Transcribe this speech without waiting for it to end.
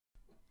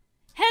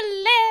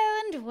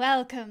And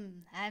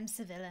welcome. I'm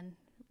Civilian.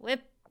 We're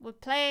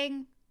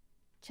playing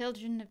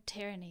Children of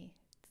Tyranny,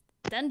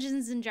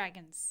 Dungeons and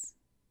Dragons,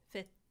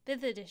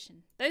 fifth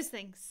edition. Those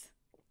things.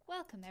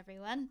 Welcome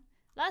everyone.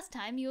 Last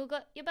time you all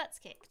got your butts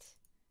kicked.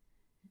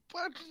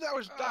 But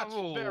that's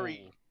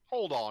very.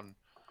 Hold on.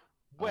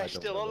 We're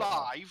still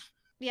alive.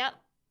 Yep.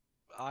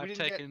 I've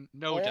taken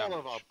no all damage.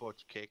 of our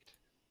butts kicked.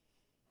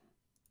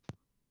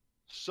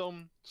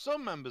 Some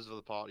members of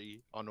the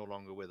party are no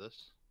longer with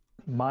us.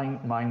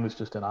 Mine was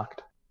just an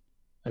act.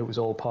 It was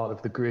all part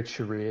of the great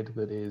charade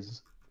that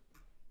is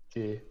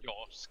Jay.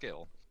 Your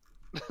skill.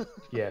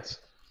 Yes.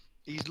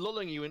 He's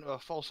lulling you into a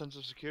false sense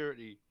of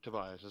security,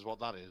 Tobias, is what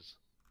that is.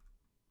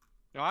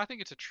 No, I think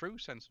it's a true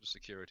sense of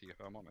security, if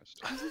I'm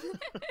honest.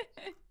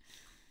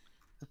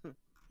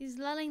 He's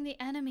lulling the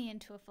enemy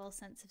into a false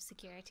sense of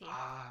security.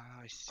 Ah,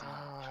 I see.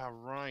 Ah,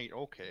 right,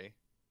 okay.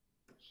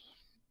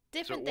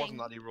 Different so it thing. wasn't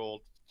that he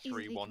rolled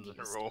three Easily ones in a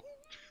confused. row.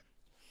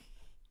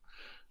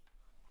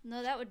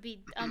 No, that would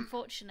be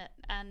unfortunate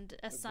and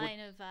a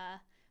sign of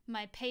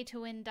my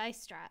pay-to-win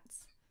dice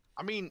strats.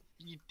 I mean,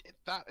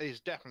 that is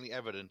definitely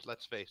evident,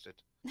 let's face it.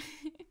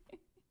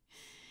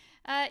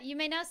 You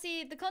may now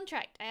see the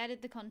contract. I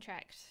added the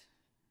contract.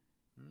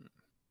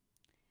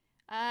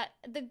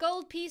 The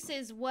gold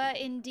pieces were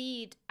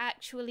indeed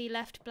actually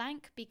left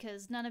blank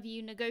because none of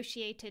you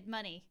negotiated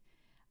money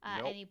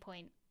at any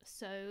point.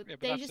 So Yeah, but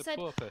they that's just a said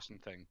poor person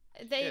thing.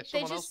 they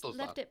someone else just does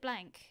left that. it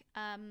blank.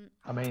 I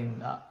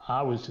mean,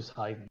 I was just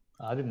hiding.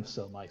 I didn't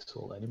sell my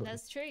soul to anybody.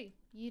 That's true.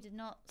 You did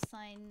not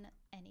sign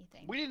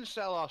anything. We didn't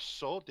sell our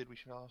soul, did we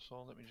sell our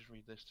soul? Let me just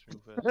read this through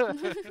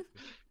first.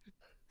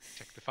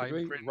 Check the fine Could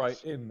we print.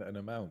 write in an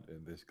amount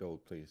in this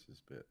gold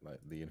pieces bit, like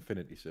the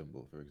infinity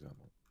symbol, for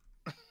example?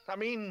 I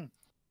mean,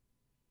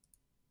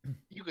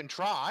 you can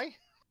try.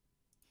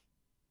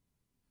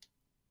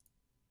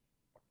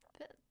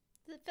 But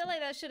I feel like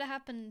that should have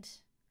happened.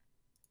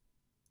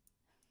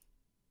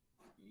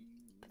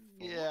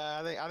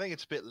 Yeah, I think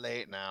it's a bit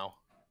late now.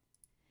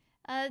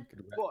 We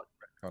could What?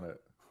 on it.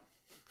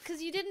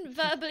 Because you didn't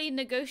verbally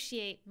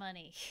negotiate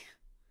money.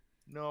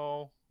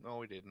 No,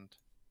 we didn't.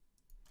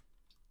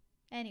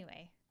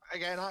 Anyway.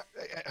 Again,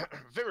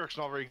 Viruk's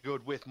not very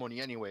good with money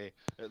anyway,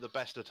 at the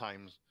best of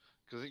times,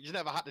 because he's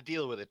never had to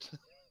deal with it.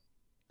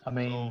 I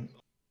mean,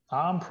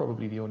 I'm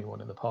probably the only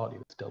one in the party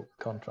that's dealt with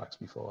contracts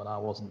before, and I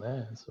wasn't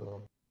there,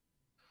 so...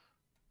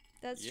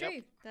 That's Yep.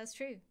 true. That's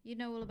true. You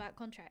know all about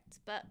contracts,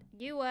 but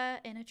you were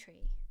in a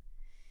tree.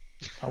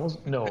 I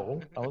wasn't...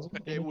 No, I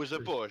wasn't in It was a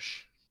tree.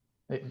 bush.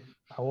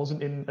 I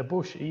wasn't in a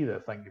bush either,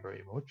 thank you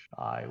very much.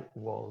 I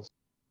was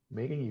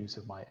making use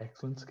of my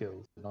excellent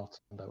skills to not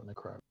stand out in a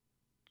crowd.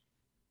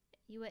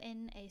 You were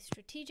in a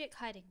strategic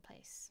hiding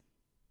place.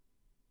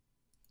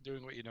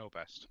 Doing what you know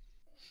best.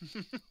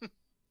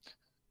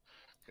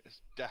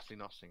 It's definitely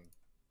not singing.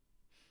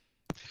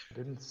 I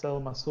didn't sell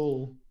my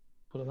soul,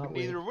 put it that way.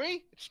 Neither have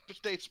we. It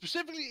states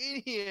specifically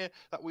in here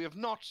that we have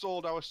not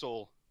sold our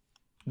soul.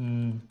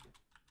 Once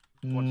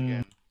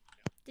again.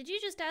 Did you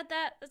just add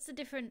that? That's a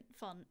different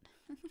font.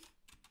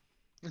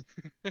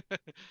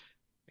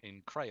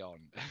 In crayon.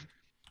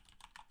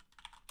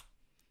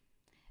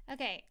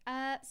 Okay,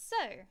 so,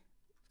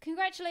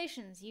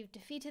 congratulations, you've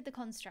defeated the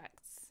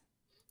constructs.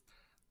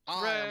 I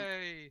am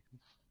Hooray!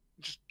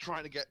 just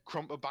trying to get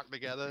Crumper back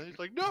together. He's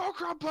like, no,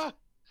 Crumper!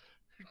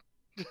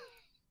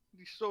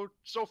 He's so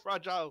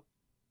fragile.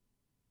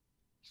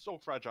 So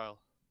fragile.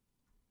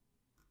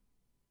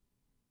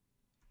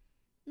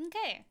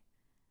 Okay.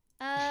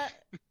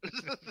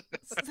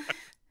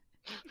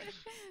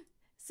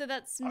 So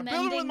that's I built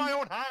it with mending, my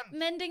own hands.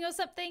 mending or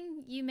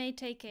something? You may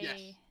take a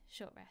Yes.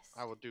 short rest.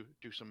 I will do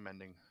some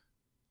mending.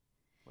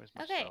 Where's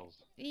my Okay, cells?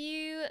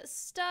 you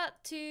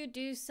start to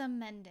do some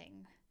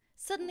mending.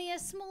 Suddenly, a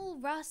small,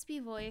 raspy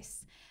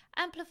voice,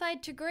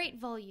 amplified to great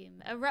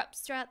volume,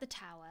 erupts throughout the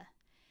tower.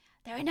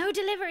 There are no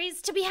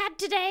deliveries to be had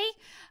today,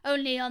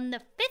 only on the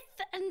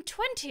 5th and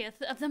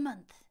 20th of the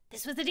month.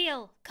 This was the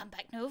deal. Come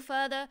back no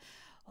further,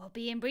 or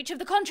be in breach of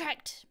the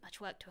contract.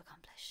 Much work to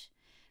accomplish.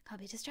 Can't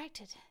be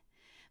distracted.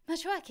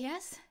 Much work,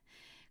 yes?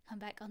 Come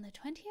back on the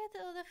 20th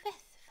or the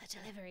 5th for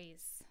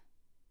deliveries.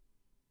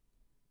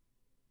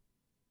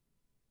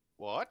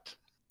 What?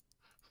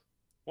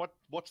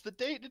 What's the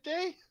date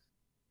today?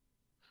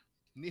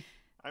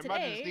 I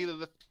imagine it's Today? neither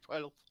the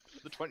 12th,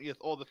 the 20th,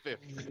 or the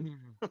 5th.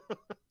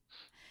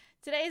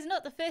 Today is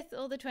not the 5th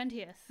or the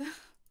 20th.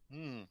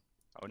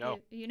 Oh no.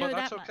 You know But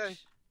that's that okay.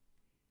 much.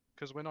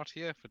 Because we're not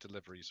here for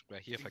deliveries. We're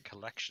here for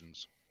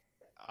collections.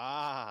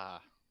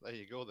 Ah, there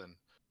you go then.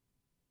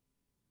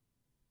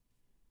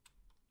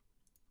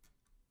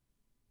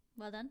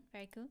 Well done.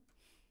 Very cool.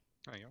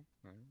 There you go.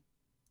 There you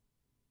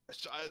go.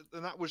 So,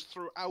 and that was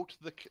throughout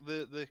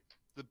the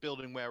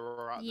building where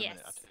we're at the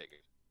minute, I Yes. take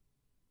it.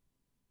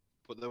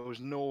 But there was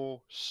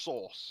no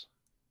source.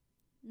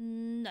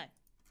 No.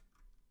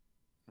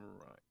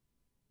 Right.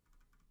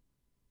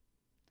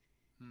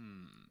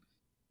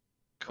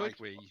 Could Right.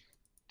 we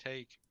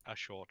take a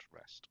short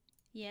rest?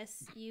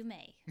 Yes, you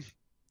may.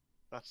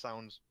 That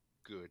sounds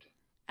good.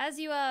 As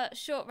you are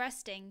short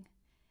resting,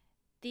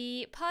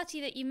 The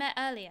party that you met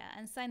earlier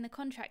and signed the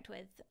contract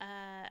with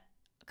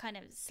kind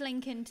of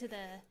slink into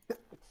the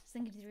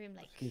room,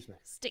 like Excuse me.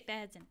 stick their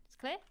heads in. It's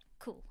clear?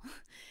 Cool.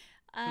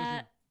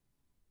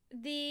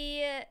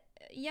 The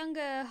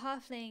younger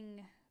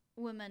halfling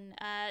woman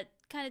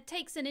kind of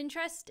takes an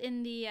interest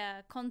in the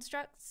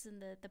constructs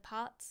and the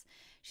parts.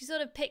 She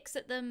sort of picks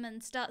at them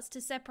and starts to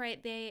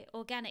separate the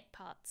organic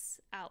parts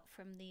out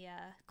from the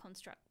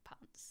construct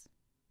parts.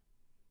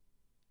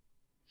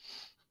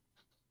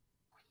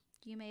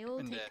 You may all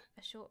take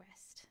a short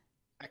rest.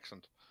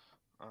 Excellent.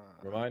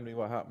 Remind me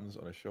what happens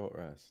on a short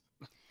rest.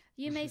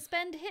 You may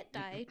spend hit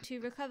die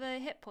to recover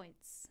hit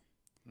points.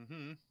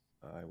 Mm-hmm.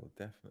 I will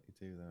definitely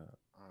do that.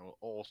 I will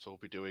also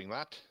be doing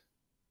that.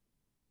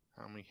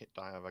 How many hit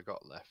die have I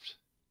got left?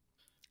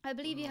 I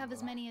believe you have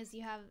as many as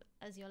you have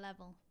as your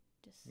level.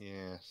 Just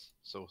Yes.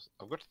 So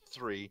I've got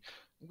 3.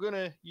 I'm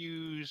gonna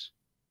use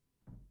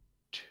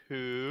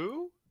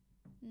 2.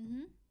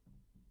 Mhm.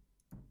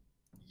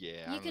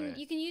 Yeah. You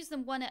can use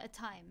them one at a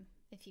time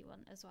if you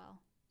want as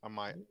well. I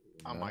might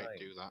Nice.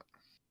 do that.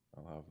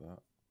 I'll have that.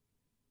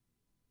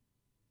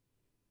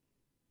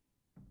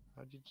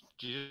 Did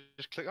you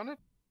just click on it?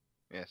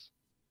 Yes.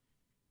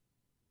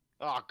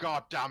 Oh,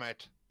 god damn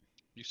it!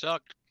 You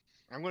suck.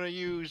 I'm gonna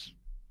use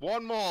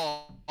 1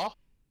 more.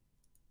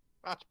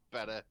 That's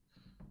better.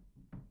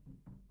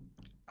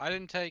 I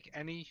didn't take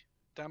any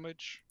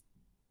damage,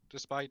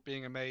 despite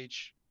being a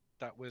mage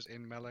that was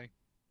in melee.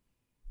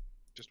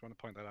 Just want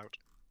to point that out.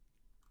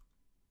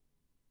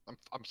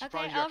 I'm surprised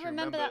Okay, you I'll actually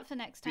remember that for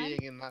next time.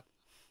 being in that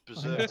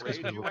berserk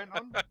rage you went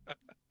on.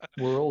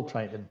 We're all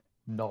trying to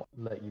not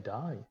let you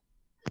die.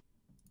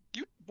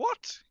 You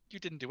what? You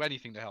didn't do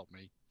anything to help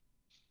me.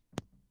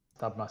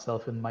 Stabbed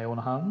myself in my own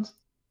hands.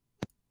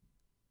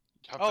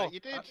 I Oh, bet you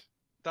did.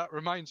 That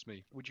reminds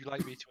me. Would you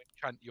like me to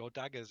enchant your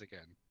daggers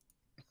again?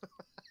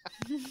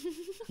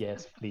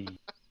 Yes, please.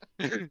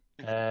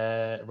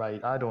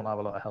 Right, I don't have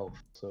a lot of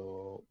health,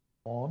 so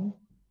on.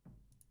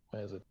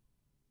 Where's it?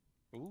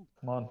 Ooh.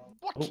 Come on.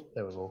 What? Oh,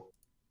 there we go.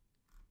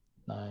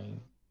 9.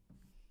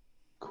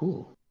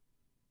 Cool.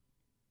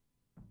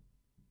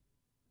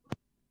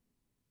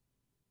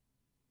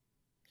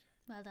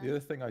 Well done. The other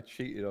thing I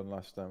cheated on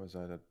last time was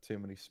I had too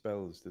many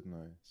spells, didn't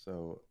I?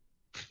 So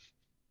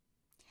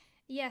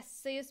Yes,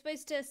 so you're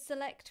supposed to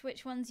select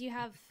which ones you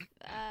have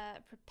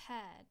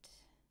prepared.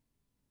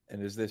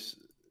 and is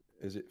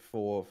it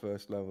 4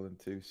 first level and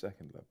 2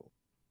 second level?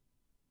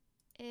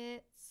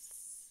 It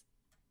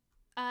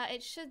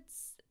should.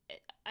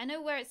 I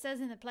know where it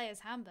says in the player's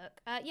handbook.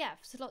 Yeah,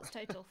 slots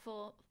total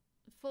for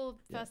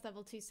first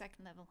level, 2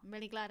 second level. I'm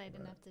really glad I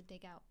didn't have to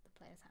dig out the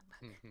player's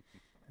handbook.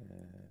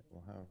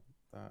 We'll have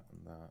that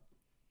and that.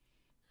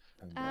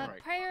 And Right.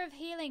 Prayer of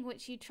Healing,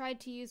 which you tried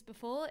to use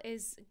before,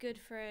 is good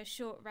for a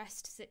short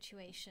rest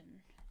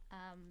situation.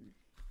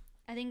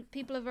 I think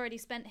people have already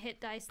spent hit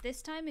dice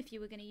this time if you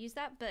were going to use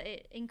that, but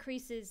it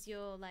increases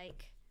your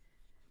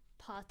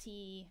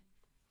party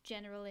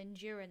general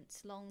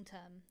endurance long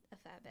term a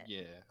fair bit.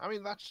 Yeah. I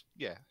mean so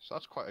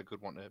that's quite a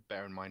good one to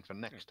bear in mind for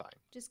next time.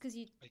 Just because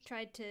you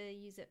tried to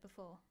use it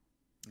before.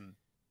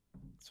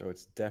 So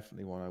it's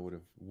definitely one I would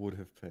have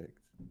picked.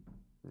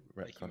 Make you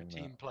a Retconning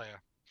team that. player.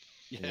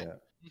 Yeah.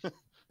 We'll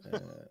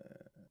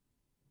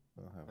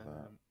have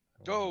that.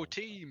 Go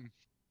team!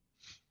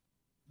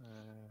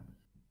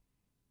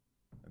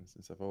 And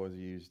since I've always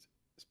used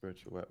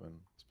spiritual weapon,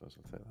 I suppose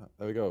I'll take that.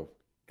 There we go.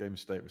 Game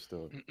state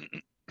restored.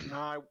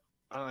 Now,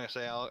 like I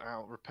say,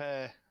 I'll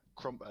repair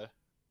Crumper.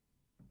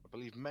 I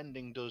believe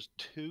mending does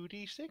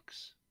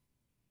 2d6.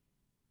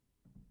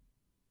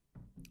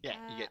 Yeah,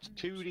 he gets I'm not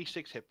sure.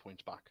 2d6 hit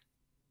points back.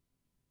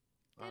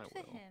 Good I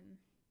for will him.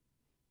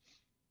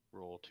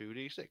 roll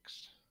 2d6.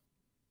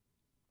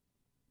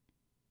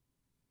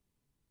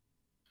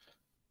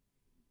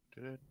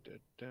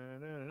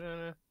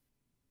 Da-da-da-da-da-da.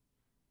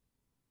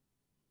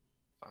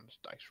 Fan's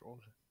dice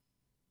rolls.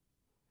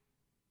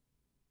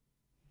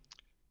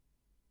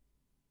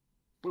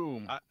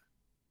 Boom!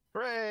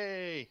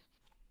 Hooray!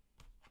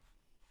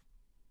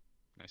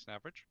 Nice and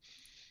average.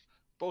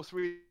 Both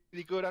really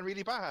good and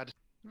really bad.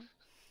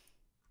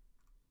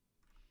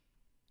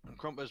 And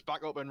Crumper's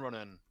back up and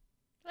running.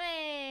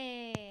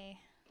 Way!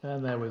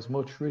 And there was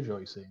much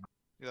rejoicing.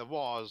 There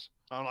was.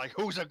 I'm like,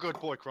 who's a good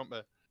boy,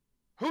 Crumper?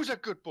 Who's a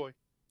good boy?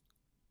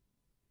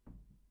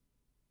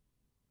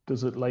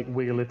 Does it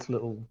wiggle its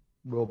little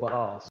robot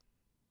arse?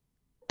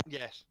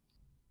 Yes,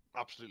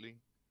 absolutely.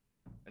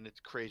 And its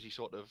crazy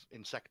sort of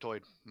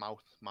insectoid mouth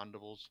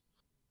mandibles.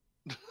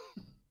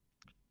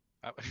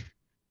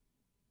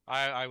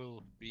 I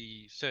will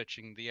be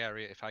searching the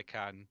area if I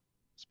can,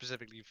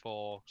 specifically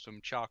for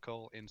some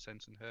charcoal,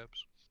 incense, and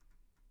herbs.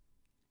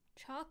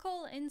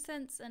 Charcoal,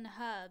 incense, and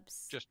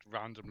herbs. Just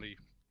randomly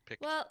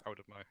picked Well- out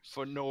of my.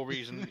 For no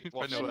reason For no For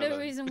whatsoever. no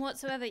reason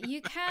whatsoever.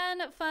 You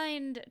can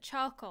find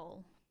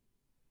charcoal.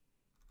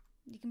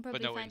 You can But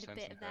probably no find a incense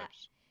bit and of that.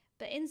 herbs.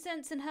 But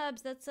incense and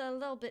herbs, that's a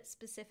little bit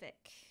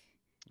specific.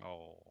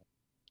 Oh.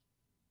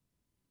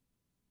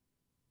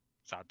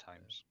 Sad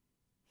times.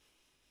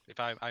 If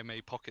I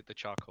may pocket the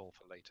charcoal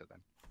for later, then.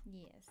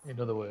 Yes.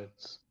 In other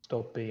words,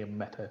 stop being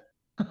meta.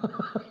 You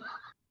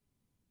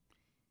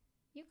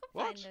can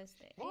What? find those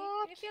things.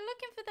 What? If you're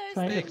looking for those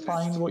Trying to things.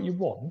 find what you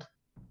want.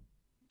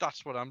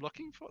 That's what I'm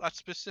looking for. That's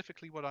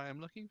specifically what I am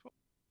looking for.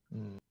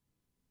 Hmm.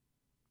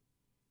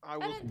 I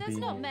will. That's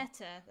not Be-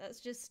 meta.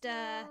 That's just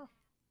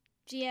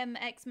GM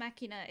Ex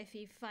Machina if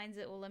he finds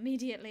it all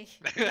immediately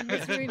in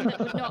this room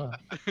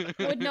that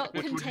would not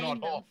Which would contain not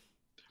them. hold.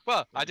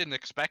 Well, I didn't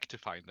expect to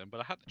find them, but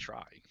I had to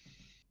try.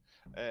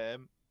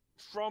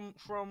 From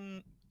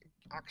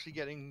actually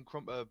getting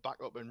Crumper back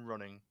up and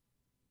running,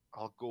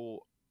 I'll go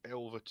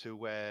over to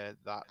where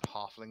that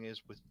halfling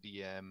is with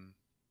the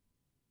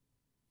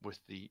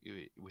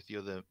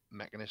other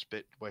mechanist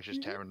bit where she's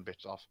Mhm. tearing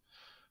bits off,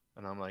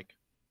 and I'm like,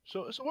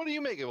 so what do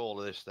you make of all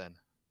of this then?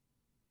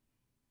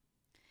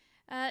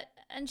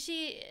 And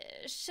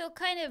she'll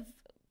kind of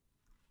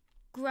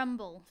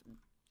grumble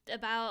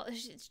about.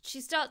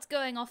 She starts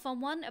going off on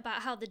one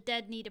about how the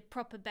dead need a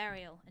proper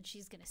burial, and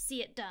she's gonna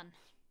see it done.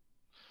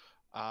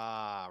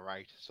 Ah,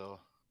 right. So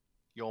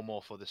you're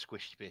more for the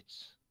squishy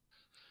bits.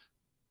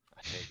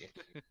 I take it.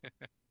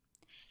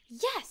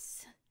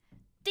 Yes,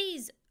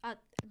 these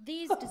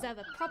deserve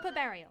a proper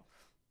burial.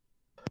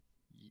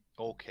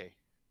 Okay.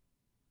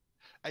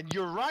 And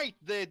you're right,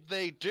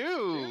 they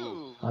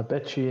do. I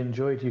bet she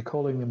enjoyed you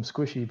calling them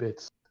squishy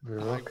bits. I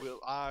Varrock. will.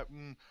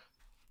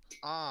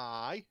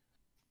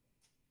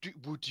 Do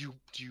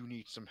you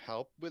need some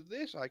help with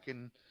this? I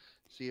can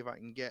see if I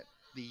can get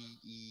the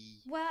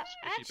Well,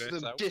 Squishy actually, bits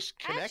them out.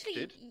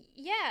 disconnected.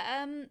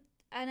 yeah.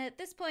 And at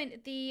this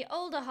point, the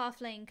older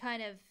halfling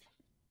kind of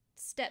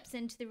steps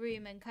into the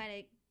room and kind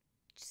of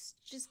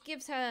just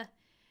gives her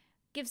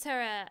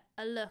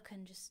a look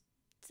and just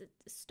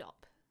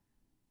stop.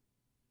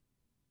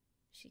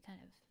 She kind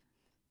of.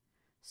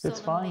 It's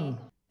fine.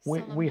 We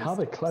solemnly have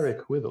a stops.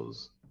 cleric with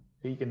us.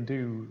 He can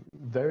do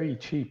very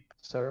cheap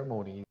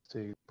ceremonies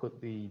to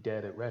put the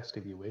dead at rest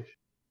if you wish.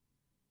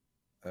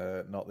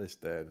 Not this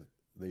dead.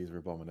 These are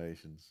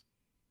abominations.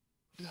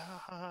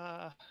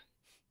 Ah,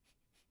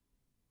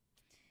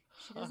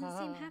 She doesn't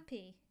seem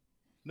happy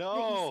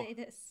no, that you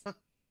say this.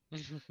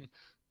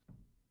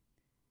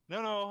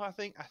 no. I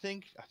think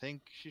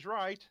she's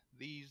right.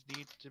 These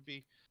need to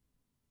be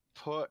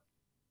put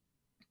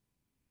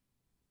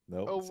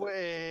Nope.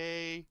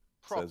 away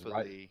says right-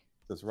 properly.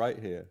 Says right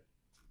here.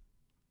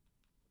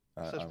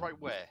 Says I'm- right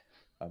where?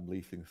 I'm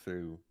leafing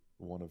through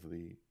one of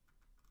the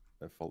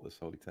faultless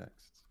holy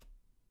texts.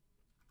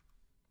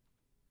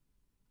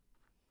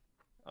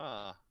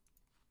 Ah,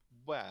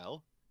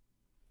 well,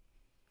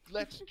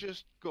 let's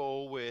just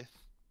go with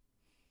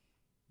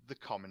the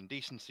common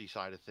decency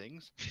side of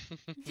things.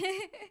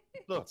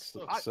 Look, That's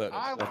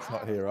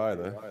not here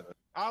either.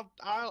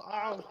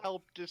 I'll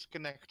help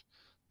disconnect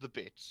the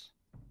bits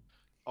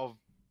of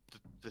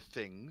the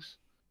things,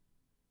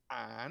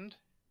 and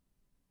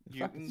In you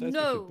fact, can- it says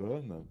No. we should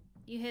burn them.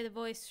 You hear the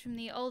voice from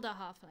the older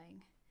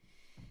halfling.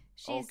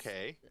 She's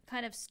okay.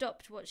 kind of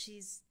stopped what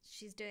she's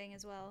doing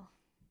as well.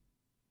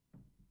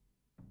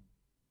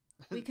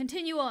 We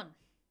continue on.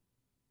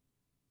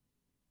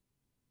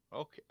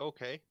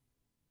 Okay.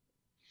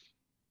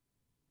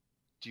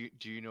 Do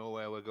you know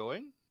where we're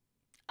going?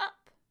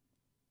 Up.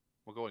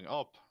 We're going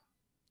up.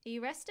 Are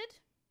you rested?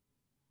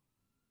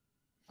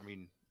 I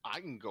mean, I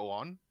can go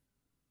on.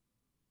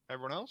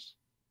 Everyone else?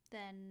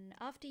 Then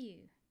after you.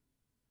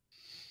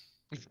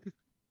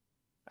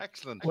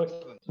 Excellent.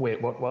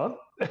 Wait, what?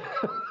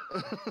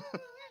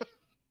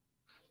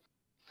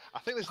 I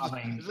think this is,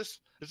 I mean-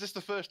 is this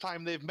the first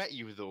time they've met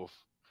you though,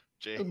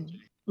 Jay?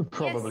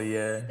 Probably,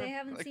 Yes, yeah. They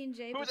haven't Like, seen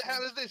Jay Who the before.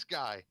 hell is this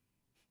guy?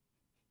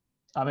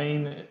 I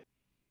mean,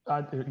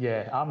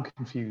 I'm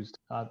confused.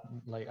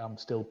 I'm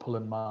still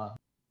pulling my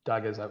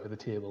daggers out of the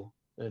table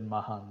in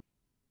my hand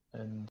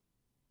and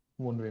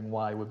wondering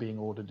why we're being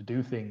ordered to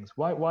do things.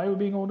 Why we're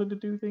being ordered to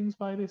do things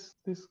by this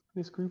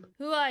group?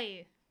 Who are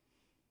you?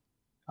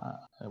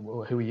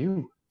 Well, who are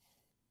you?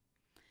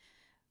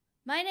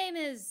 My name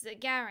is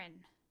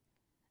Garen,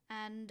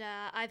 and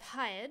I've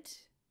hired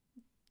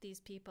these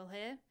people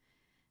here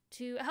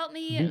to help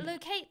me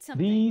locate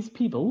something. These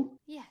people?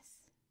 Yes.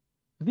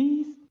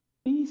 These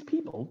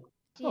people?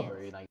 It's not Yes. a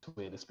very nice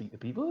way to speak to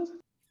people, is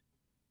it?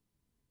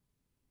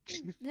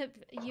 You That's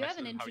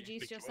haven't how you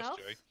introduced speak to us, yourself.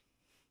 Jay.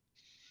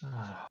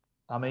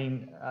 I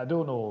mean, I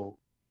don't know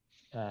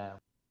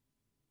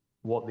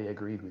what they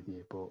agreed with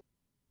you, but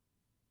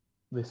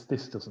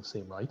this doesn't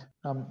seem right.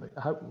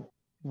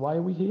 Why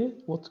are we here?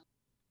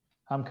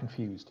 I'm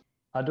confused.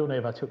 I don't know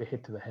if I took a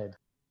hit to the head.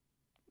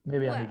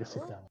 Maybe I need to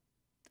sit Well, down.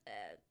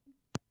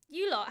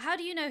 You lot, how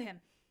do you know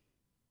him?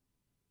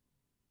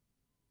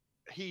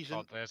 He's Oh,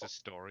 an there's a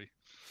story.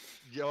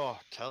 Yo,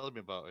 tell me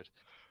about it.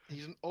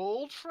 He's an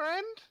old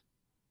friend?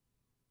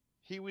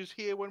 He was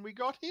here when we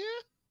got here?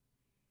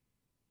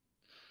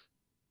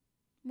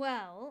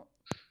 Well,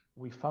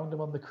 We found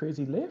him on the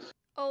crazy lift.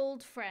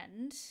 old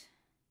friend.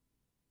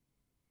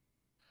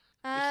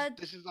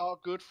 This is our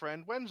good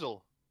friend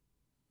Wenzel.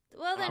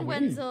 Well then, I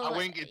wink. Wenzel, I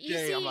wink at you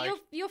Jay, see, I'm like-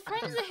 your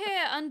friends are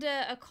here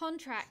under a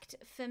contract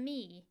for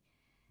me,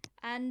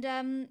 and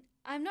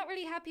I'm not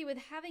really happy with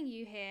having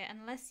you here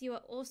unless you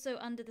are also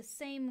under the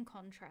same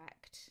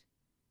contract.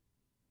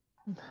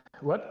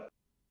 What?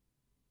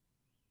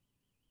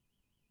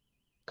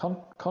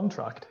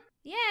 Contract?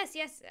 Yes,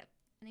 yes.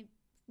 And he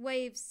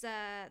waves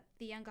the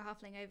younger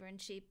halfling over, and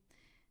she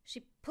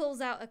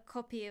pulls out a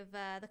copy of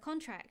the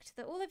contract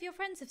that all of your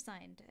friends have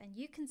signed, and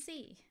you can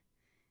see.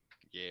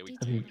 Yeah, we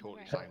Detail on the totally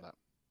right. signed that.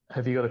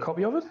 Have you got a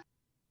copy of it?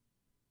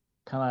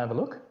 Can I have a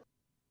look?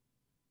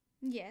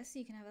 Yes,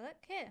 you can have a look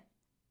here.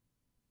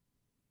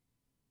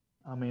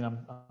 I mean,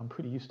 I'm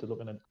pretty used to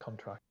looking at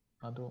contracts.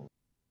 I don't.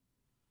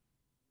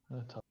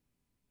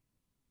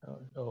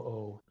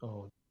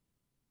 Oh.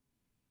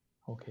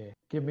 Okay,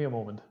 give me a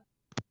moment.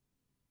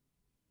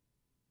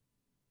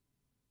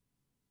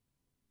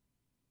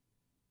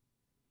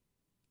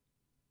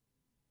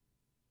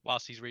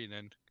 Whilst he's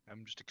reading,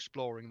 I'm just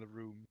exploring the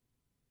room.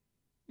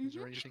 Is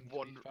there Just anything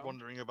to be found?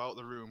 wandering about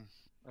the room.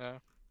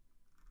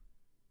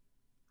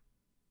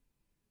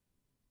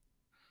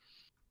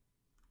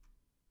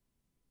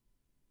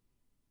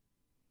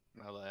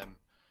 I'll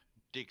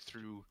dig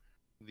through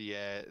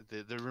the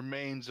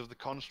remains of the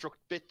construct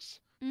bits.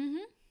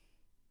 Mm-hmm.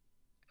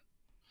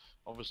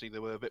 Obviously, they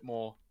were a bit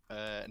more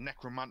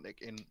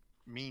necromantic in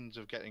means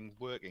of getting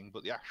working,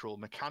 but the actual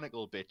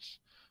mechanical bits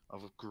are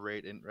of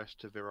great interest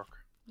to Virok.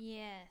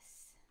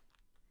 Yes.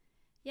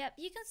 Yep,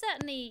 you can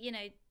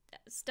certainly,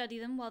 study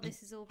them while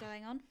this is all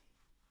going on.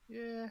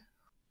 Yeah.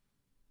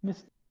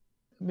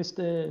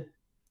 Mr.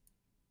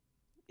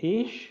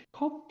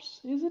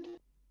 Ashcops, is it?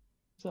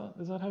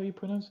 Is that how you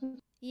pronounce it?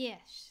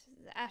 Yes,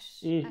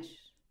 Ash.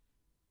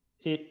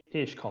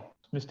 Ashcops,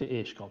 Mr.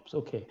 Ashcops.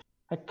 Okay.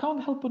 I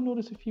can't help but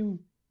notice a few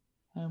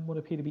what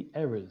appear to be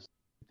errors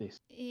with this.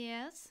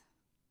 Yes.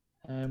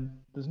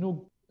 There's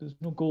no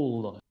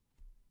gold on it.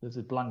 There's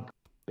a blank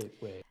bit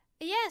where.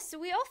 Yes,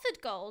 we offered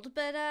gold,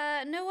 but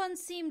no one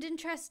seemed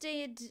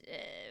interested.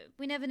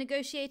 We never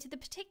negotiated the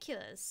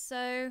particulars,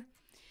 so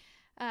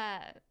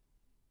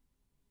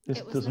This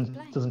it was left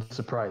blank. doesn't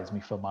surprise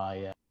me for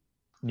my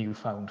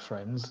newfound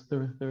friends.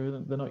 They're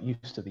not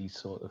used to these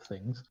sort of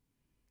things.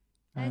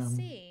 I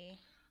see.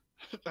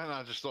 And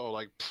I just thought,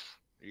 like,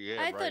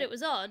 yeah, I right. thought it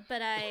was odd,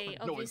 but I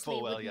Knowing obviously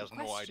full well wouldn't he has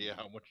no question idea it.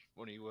 how much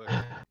money he worth.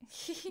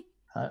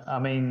 I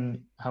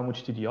mean, how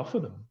much did you offer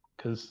them?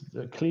 Because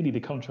clearly the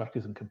contract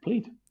isn't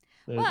complete.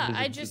 Well,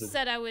 I just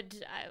said I would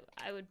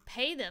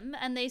pay them,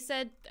 and they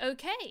said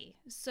okay.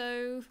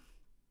 So.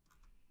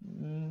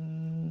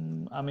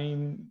 I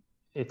mean,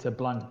 it's a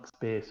blank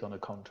space on a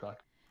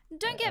contract.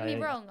 Don't get me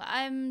wrong.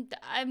 I'm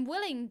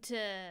willing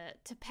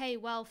to pay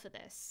well for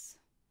this.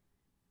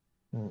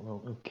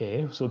 Well,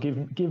 okay, so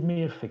give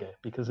me a figure,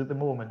 because at the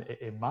moment,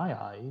 in my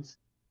eyes,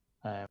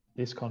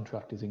 this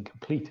contract is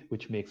incomplete,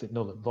 which makes it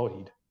null and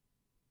void.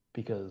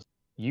 Because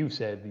you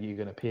said that you're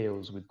going to pay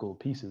us with gold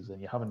pieces,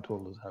 and you haven't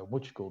told us how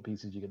much gold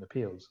pieces you're going to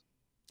pay us.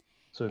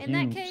 So if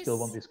you still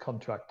want this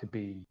contract to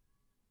be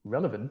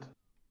relevant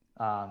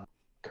and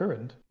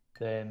current,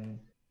 then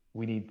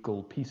we need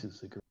gold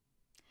pieces.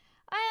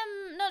 I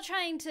am not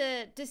trying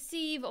to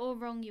deceive or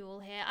wrong you all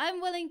here. I'm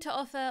willing to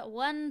offer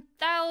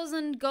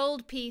 1,000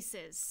 gold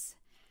pieces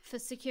for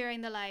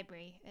securing the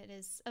library. It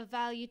is of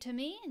value to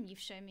me, and you've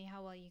shown me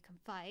how well you can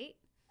fight.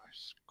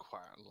 That's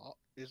quite a lot,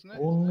 isn't it?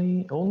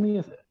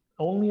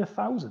 Only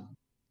 1,000.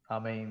 I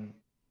mean,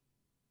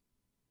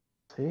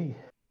 see,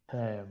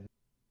 I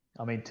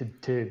mean to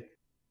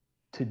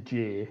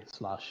J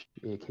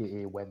 /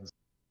 AKA Wednesday,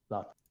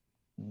 that's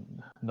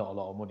not a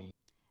lot of money.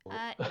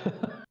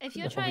 If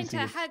you're trying to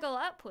haggle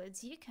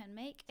upwards, you can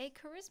make a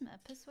charisma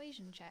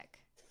persuasion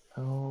check.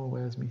 Oh,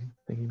 where's me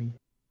thingy me?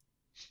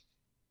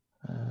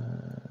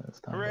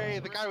 Hooray!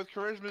 The guy with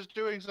charisma is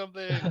doing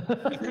something.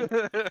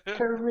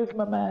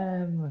 Charisma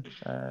man.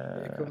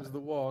 Here comes the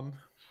one.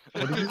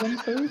 What did you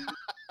want to say?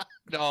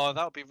 No,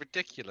 that would be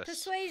ridiculous.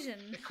 Persuasion.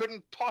 It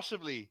couldn't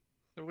possibly.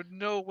 There would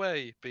no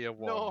way be a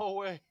 1. No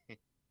way. It's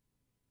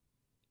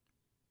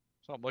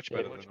not much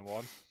better than a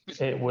 1.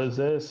 It was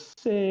a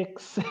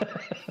 6.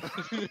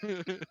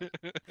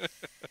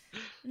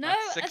 No,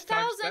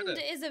 1,000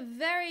 is a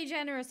very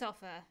generous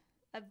offer.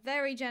 A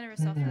very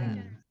generous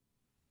offer.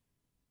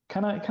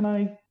 Can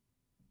I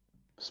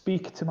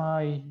speak to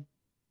my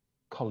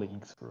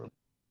colleagues for a moment?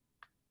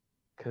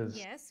 Because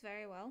yes,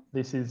 very well.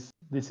 This is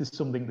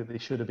something that they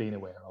should have been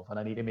aware of, and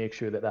I need to make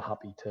sure that they're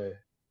happy to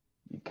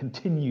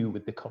continue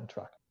with the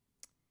contract.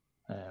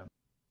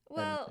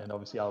 Well, and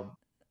obviously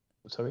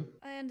Sorry?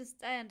 I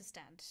understand.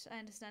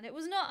 It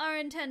was not our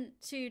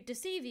intent to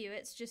deceive you.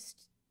 It's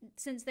just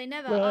since they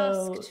never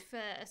asked for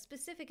a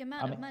specific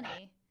amount of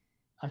money.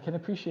 I can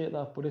appreciate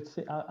that, but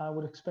I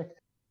would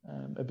expect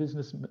a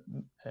business.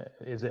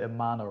 Is it a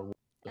man or a woman?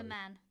 A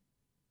man.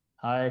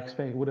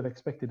 Would have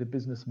expected a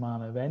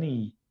businessman of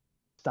any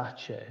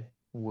stature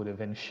would have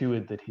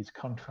ensured that his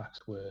contracts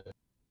were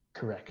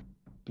correct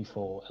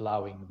before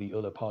allowing the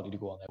other party to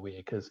go on their way,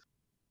 because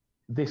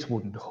this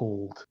wouldn't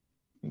hold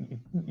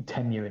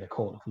tenure in a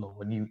court of law,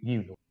 and you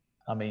know.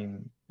 I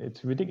mean,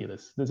 It's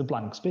ridiculous. There's a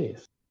blank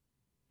space.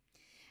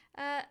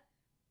 Are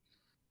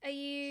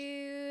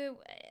you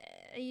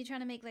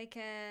trying to make like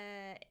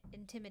a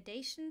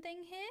intimidation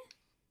thing here?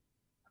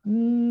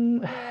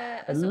 Or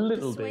A sort of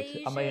little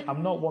bit. I mean,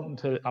 I'm not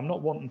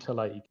persuasion? wanting to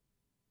like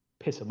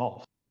piss him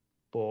off,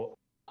 but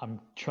I'm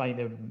trying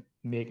to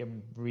make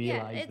him Yeah,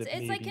 realize that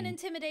it's like an maybe.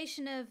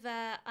 intimidation of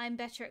I'm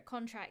better at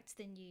contracts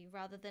than you,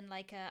 rather than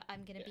like a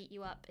I'm gonna beat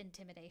you up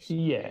intimidation.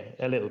 Yeah,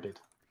 a little bit,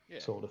 Yeah.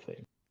 sort of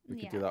thing. We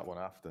could Yeah. do that one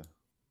after.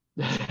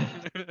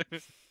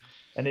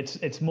 And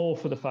it's more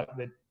for the fact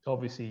that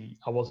obviously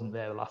I wasn't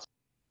there last.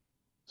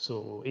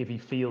 So if he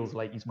feels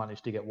like he's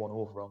managed to get one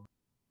over on,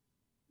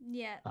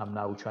 Yeah. I'm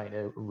now trying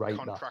to right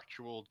that.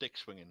 Contractual dick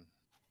swinging.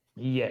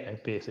 Yeah,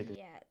 basically.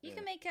 Yeah. You Yeah.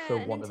 can make For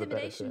an want of a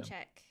better intimidation term.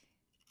 check.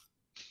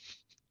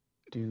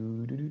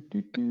 Do, do, do,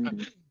 do, do,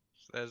 do.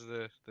 There's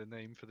the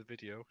name for the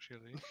video,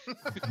 surely.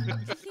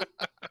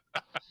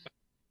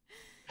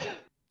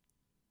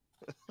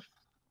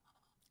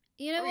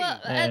 You know I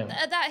what? mean-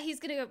 At that, he's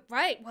gonna go,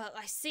 right, well,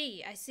 I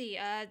see.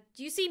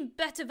 You seem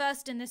better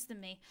versed in this than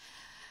me.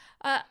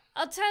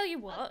 I'll tell you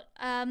what,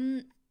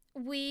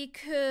 we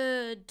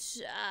could,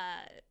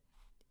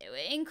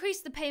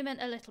 increase the payment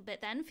a little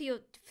bit then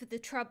for the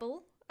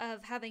trouble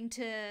of having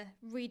to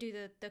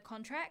redo the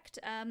contract.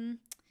 An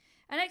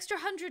extra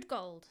 100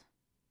 gold.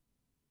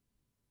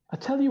 I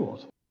tell you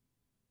what,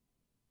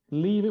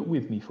 leave it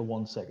with me for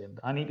 1 second.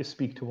 I need to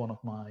speak to one of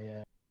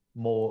my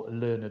more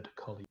learned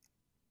colleagues.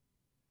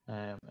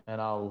 And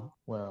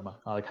where am I?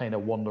 I'll kind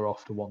of wander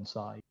off to one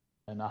side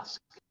and ask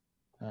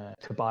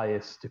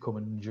Tobias to come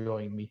and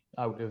join me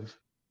out of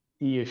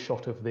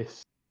earshot of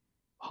this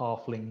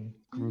halfling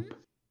group.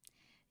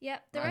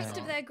 Yep, the rest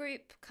of on. their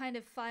group kind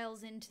of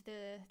files into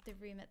the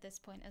room at this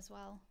point as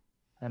well.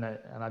 And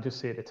I just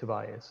say to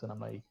Tobias, and I'm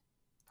like,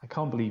 I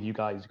can't believe you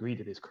guys agreed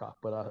to this crap,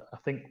 but I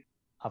think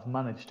I've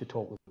managed to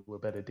talk with you a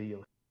better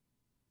deal.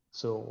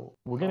 So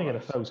we're going to get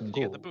 1,000 Did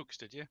you get gold. the books,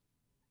 did you?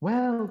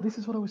 Well, this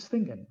is what I was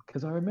thinking,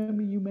 because I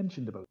remember you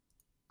mentioned about it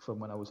from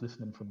when I was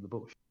listening from the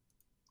bush.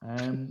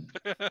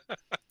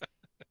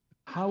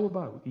 How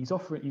about he's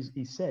offering?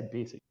 He said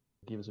basically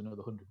give us another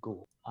 100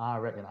 gold. I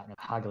reckon I can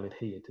haggle it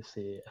here to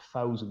say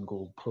 1,000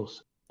 gold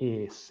plus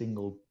a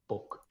single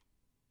book,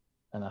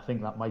 and I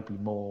think that might be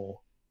more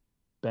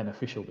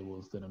beneficial to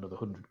us than another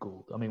 100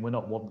 gold. I mean, we're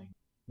not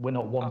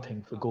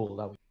wanting for gold,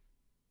 are we?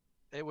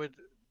 It would.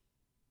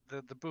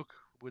 The book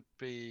would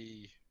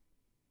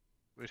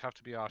have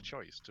to be our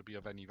choice to be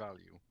of any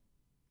value.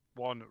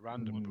 One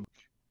random book,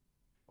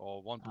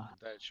 or one book of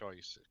their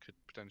choice. It could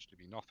potentially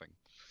be nothing.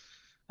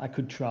 I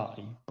could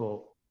try,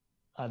 but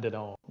I don't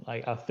know.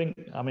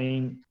 I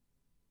mean,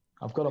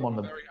 I've got them on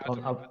the. Very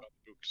adamant about the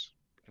books.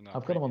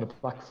 I've got them on the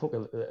back foot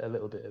a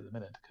little bit at the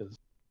minute because,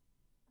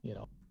 you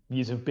know,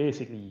 you have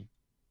basically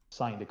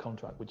signed a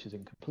contract which is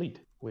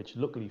incomplete, which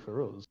luckily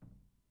for us,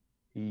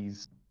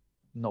 he's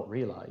not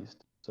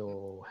realised.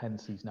 So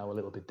hence he's now a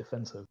little bit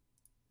defensive.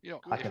 You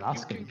know, I can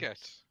ask him.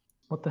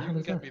 What the hell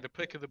is get that? me the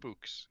pick of the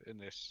books in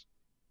this,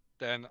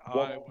 then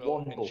One I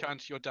will book.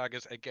 enchant your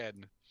daggers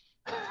again.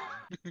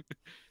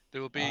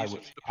 There will be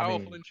such a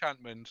powerful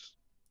enchantment.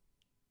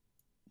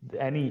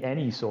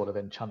 Any sort of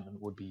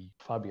enchantment would be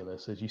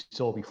fabulous. As you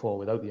saw before,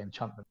 without the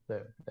enchantment,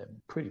 they're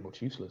pretty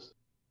much useless.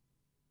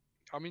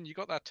 I mean, you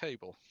got that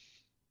table.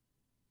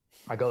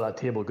 I got that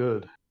table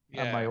good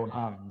at my own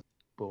Yeah. hands.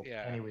 But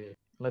Yeah. anyway,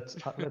 let's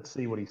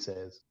see what he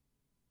says.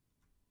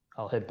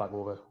 I'll head back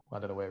over. I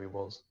don't know where he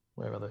was.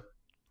 Where are they?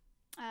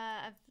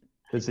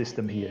 There's this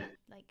them here.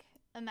 Like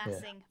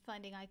amassing,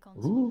 finding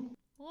icons. Ooh.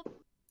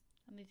 Whoop.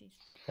 I'll move these.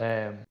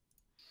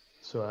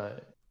 So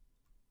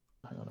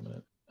hang on a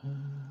minute.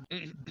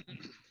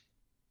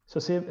 So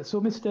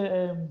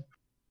Mr.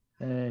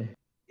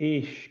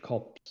 Ish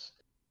Cops,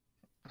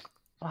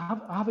 I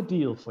have a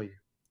deal for you,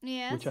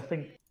 Yes. which I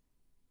think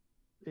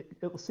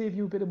it'll save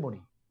you a bit of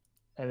money,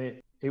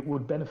 and it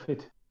would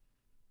benefit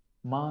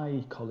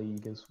my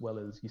colleague as well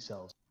as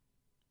yourselves.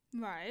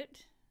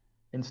 Right.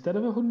 Instead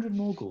of 100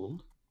 more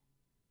gold,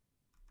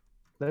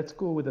 let's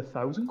go with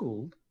 1,000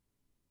 gold,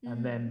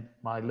 and then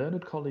my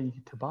learned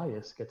colleague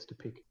Tobias gets to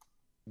pick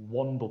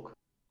one book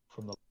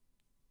from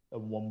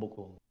one book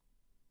only.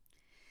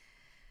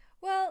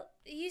 Well,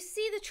 you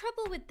see, the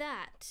trouble with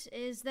that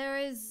is there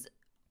is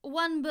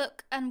one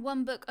book and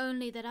one book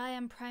only that I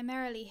am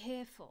primarily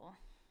here for.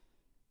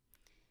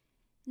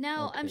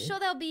 Now, I'm Okay. sure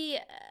there'll be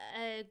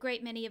a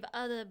great many of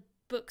other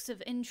books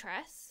of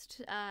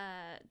interest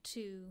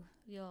to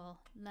your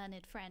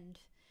learned friend.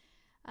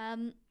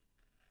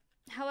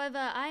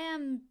 However, I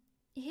am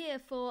here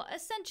for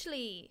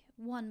essentially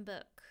one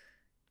book.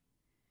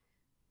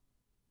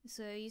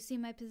 So you see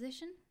my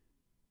position?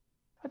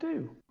 I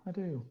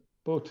do.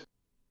 But,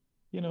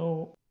 you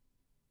know,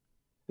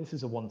 this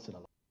is a once in a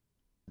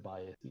lifetime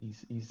bias.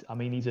 He's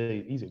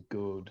a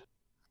good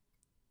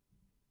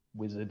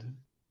wizard.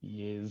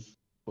 He is,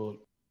 but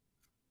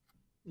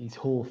his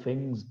whole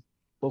thing's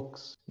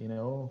books, you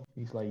know.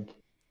 He's like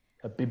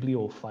a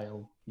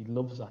bibliophile. He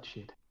loves that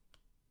shit.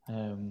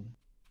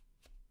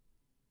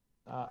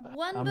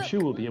 One I'm book.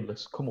 sure we'll be able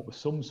to come up with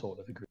some sort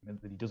of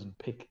agreement that he doesn't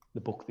pick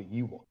the book that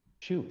you want.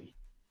 Surely.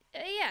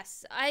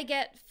 Yes, I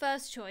get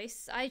first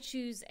choice. I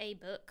choose a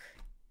book.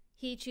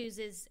 He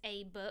chooses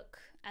a book,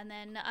 and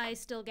then I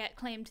still get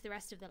claim to the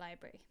rest of the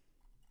library.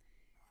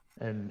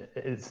 And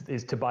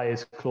is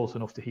Tobias close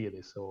enough to hear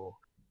this, or?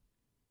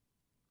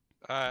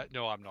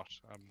 No, I'm not.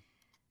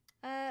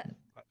 Uh,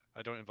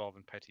 I don't involve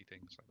in petty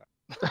things like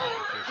that.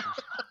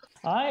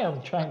 I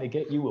am trying to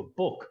get you a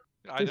book.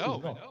 I This know.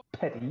 is not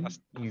petty.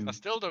 I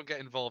still don't get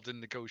involved in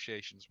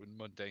negotiations with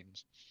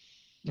mundanes.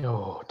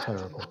 Oh,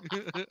 terrible.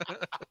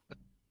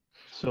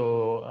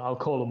 So I'll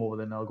call him over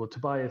then. I'll go,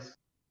 Tobias.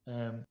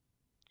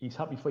 He's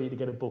happy for you to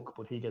get a book,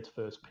 but he gets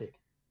first pick.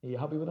 Are you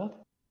happy with that?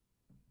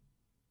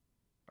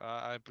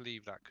 I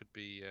believe that could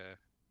be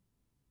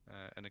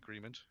an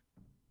agreement.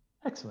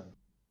 Excellent.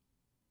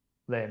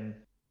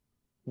 Then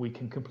we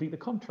can complete the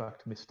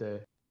contract,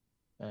 Mr.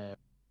 What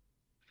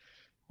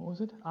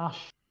was it?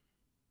 Ash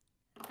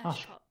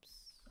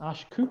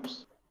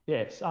Coops?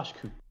 Yes, Ash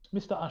Coops.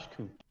 Mr. Ash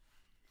Coops.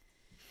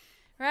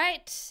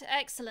 right,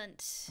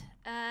 excellent.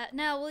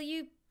 Now, will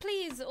you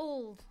please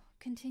all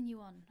continue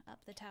on up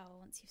the tower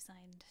once you've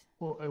signed?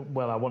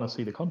 Well, I want to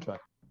see the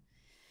contract.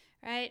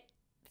 Right,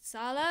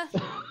 Sala.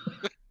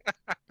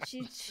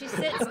 She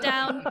sits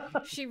down.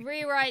 She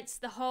rewrites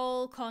the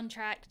whole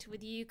contract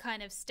with you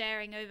kind of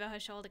staring over her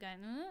shoulder, going,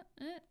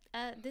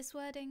 this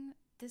wording.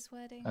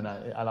 And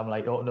I'm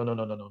like, oh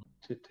no,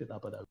 take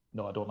that bit out.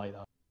 No, I don't like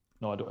that.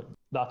 No, I don't.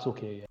 That's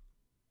okay. Yeah.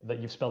 That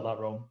you've spelled that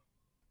wrong.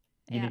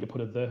 You need to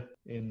put a the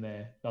in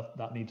there.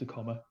 That needs a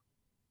comma.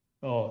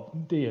 Oh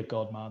dear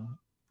God, man.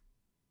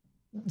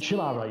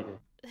 Shall I write it?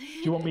 Do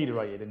you want me to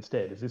write it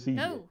instead? Is this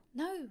easier?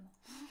 No.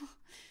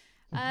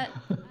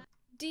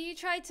 Do you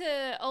try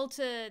to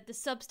alter the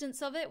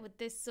substance of it with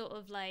this sort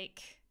of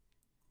like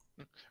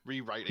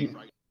rewriting?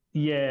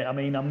 Yeah, I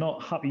mean, I'm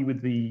not happy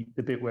with the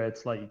bit where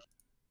it's like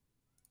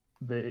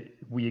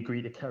we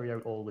agree to carry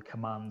out all the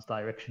commands,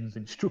 directions,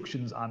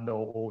 instructions,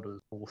 and/or orders,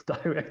 both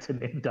direct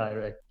and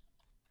indirect.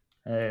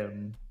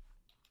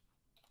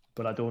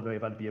 But I don't know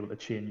if I'd be able to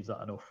change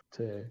that enough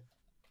to.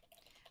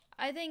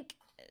 I think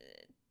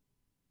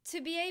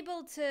to be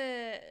able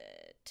to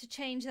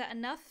change that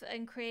enough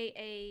and create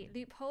a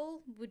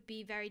loophole would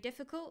be very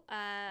difficult.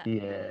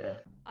 Yeah.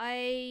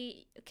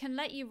 I can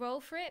let you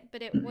roll for it,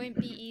 but it won't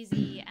be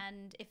easy,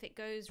 and if it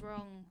goes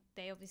wrong,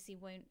 they obviously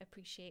won't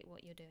appreciate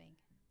what you're doing.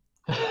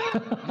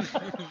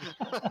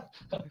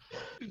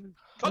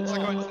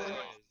 Consequences.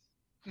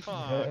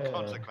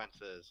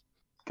 Consequences.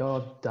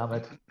 God damn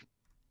it.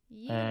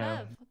 You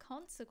love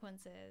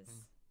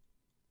consequences.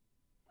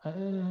 I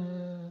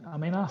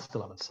mean, I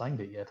still haven't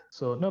signed it yet,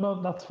 so no,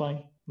 that's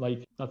fine.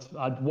 Like,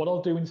 what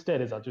I'll do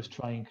instead is I'll just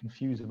try and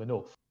confuse him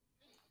enough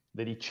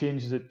that he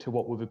changes it to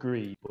what we've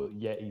agreed, but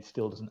yet he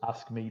still doesn't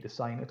ask me to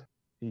sign it.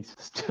 He's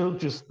still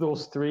just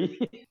those three.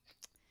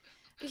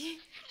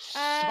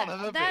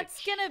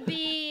 That's gonna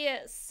be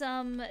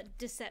some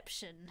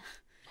deception.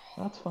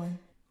 That's fine.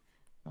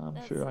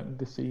 I'm sure I can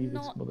deceive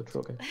this mother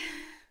trucker.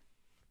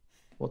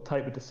 What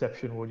type of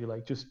deception would you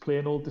like? Just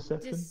plain old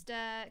deception? Just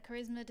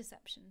charisma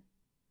deception.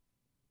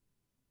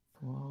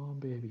 Come on,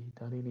 baby.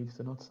 Daddy needs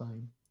to not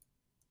sign.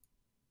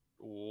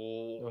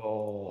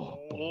 Oh.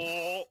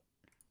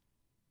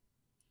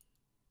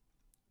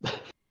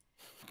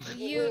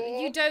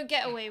 You don't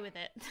get away with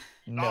it.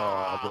 No,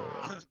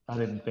 I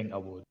didn't think I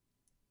would.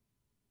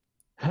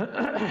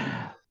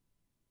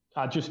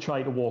 I just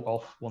try to walk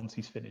off once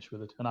he's finished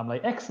with it, and I'm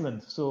like,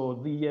 excellent.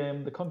 So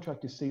the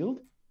contract is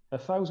sealed,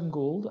 1,000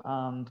 gold,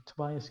 and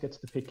Tobias gets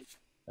to pick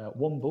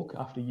one book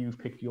after you've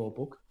picked your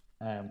book.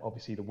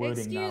 Obviously, the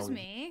wording now. Excuse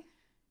me.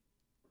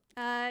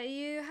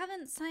 You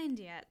haven't signed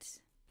yet.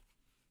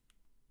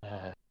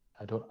 I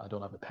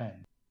don't have a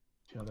pen.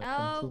 Do you have a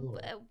pencil?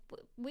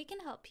 We can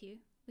help you.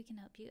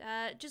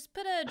 Just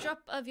put a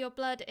drop of your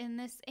blood in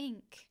this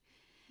ink,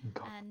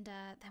 God. and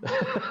then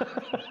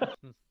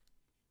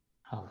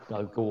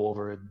I'll go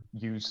over and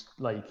use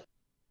like.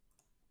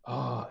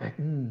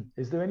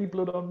 Is there any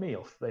blood on me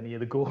off any of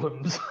the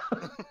golems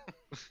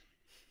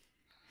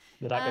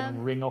that I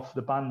can wring off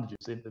the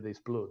bandages into this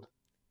blood?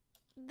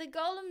 The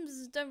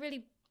golems don't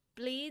really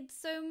bleed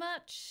so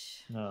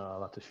much. No,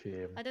 that's a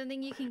shame. I don't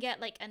think you can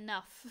get like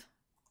enough.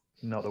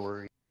 Not to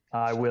worry.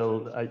 I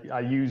will.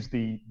 I use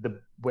the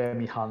where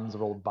my hands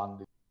are all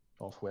bandaged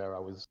off where I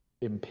was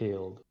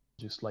impaled.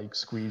 Just like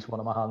squeeze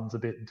one of my hands a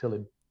bit until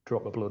a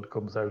drop of blood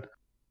comes out.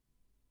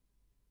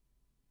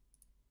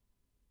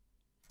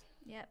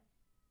 Yep.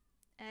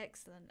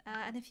 Excellent.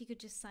 And if you could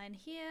just sign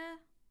here.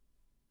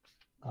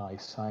 I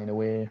sign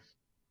away.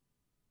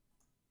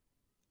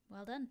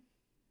 Well done.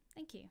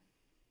 Thank you.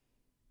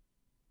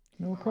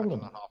 No problem.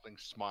 That halfling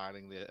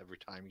smiling there every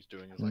time he's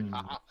doing it. He's like,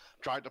 haha,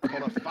 tried to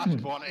pull a fast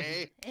one,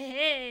 eh?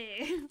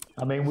 Hey.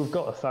 I mean, we've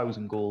got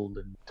 1,000 gold,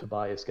 and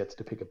Tobias gets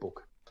to pick a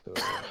book. So.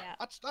 Yeah.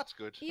 That's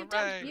good. You've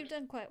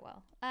done quite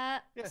well.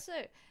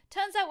 So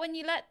turns out when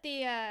you let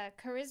the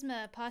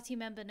charisma party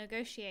member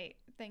negotiate,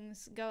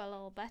 things go a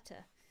little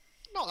better.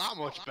 Not that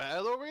much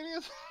better though, really.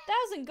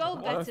 1,000 gold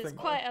I don't bets is think-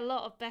 quite a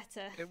lot of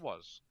better. It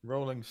was.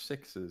 Rolling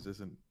sixes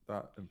isn't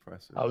that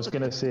impressive. I was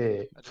going to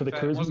say, To for be the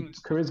fair, it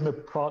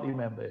charisma party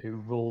member who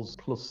rolls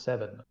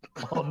 +7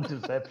 on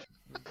deception,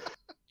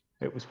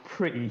 it was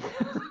pretty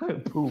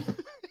poop.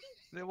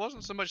 It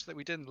wasn't so much that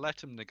we didn't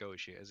let him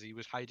negotiate as he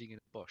was hiding in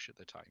a bush at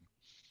the time.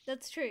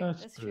 That's true.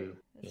 That's That's true, true.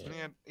 That's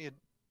yeah. true.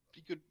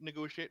 He could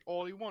negotiate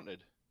all he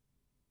wanted.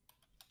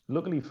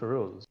 Luckily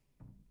for us,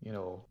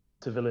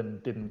 Civilian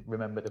didn't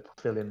remember to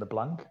fill in the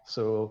blank,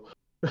 so.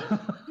 Well,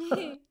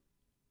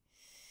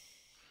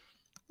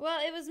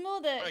 it was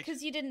more that Right.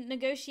 because you didn't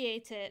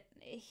negotiate it,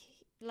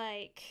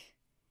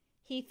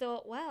 he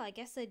thought, well, I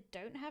guess I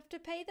don't have to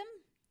pay them.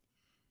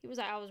 He was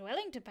like, I was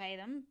willing to pay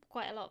them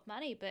quite a lot of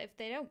money, but if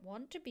they don't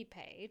want to be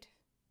paid.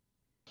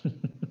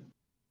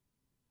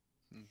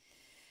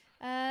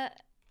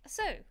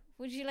 So,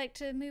 would you like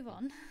to move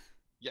on?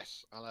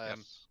 Yes, I'll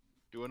Yes.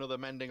 do another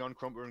mending on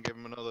Crumper and give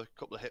him another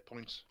couple of hit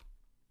points.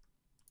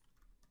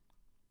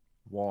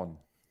 1.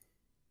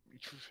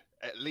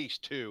 At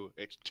least 2.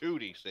 It's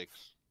 2d6.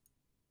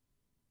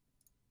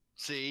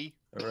 See?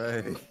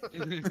 Hooray!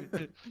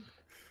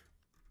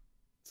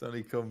 It's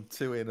only come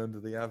 2 in under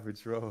the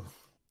average roll.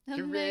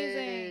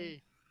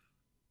 Amazing.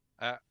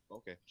 Uh,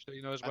 Okay. So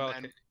you know as And well,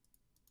 then-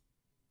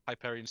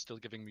 Hyperion's still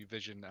giving me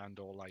vision and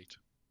or light.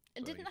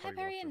 So Didn't he probably will have to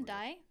Hyperion reload.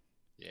 die?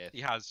 Yeah.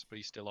 He has, but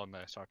he's still on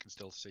there, so I can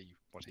still see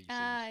what he sees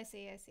Ah, I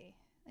see.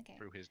 Okay.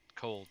 through his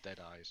cold, dead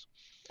eyes.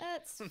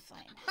 That's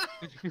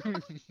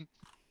fine.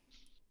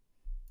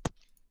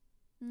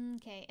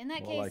 Okay, in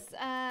that More case,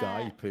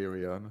 Die,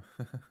 Perion.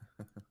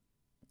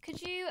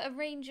 could you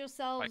arrange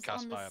yourselves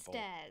cast on the Fireball.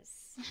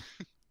 stairs?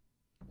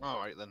 All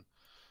right then.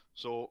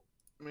 So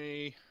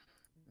me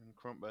and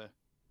Crumper,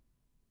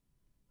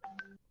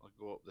 I'll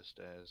go up the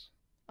stairs.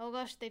 Oh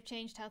gosh, they've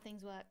changed how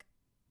things work.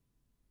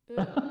 Ooh.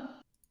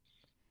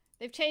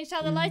 They've changed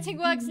how the lighting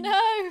works.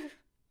 No!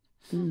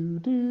 Do,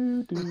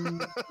 do, do,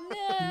 No!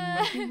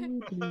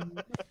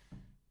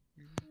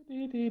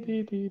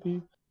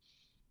 do.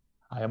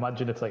 I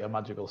imagine it's like a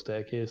magical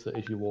staircase that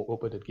as you walk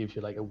up it gives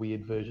you like a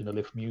weird version of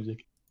lift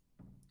music.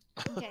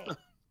 Okay.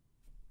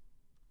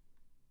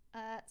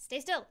 Stay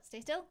still. Stay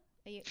still.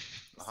 Are you?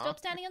 Stop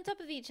standing on top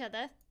of each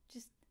other.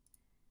 Just.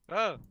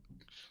 Oh,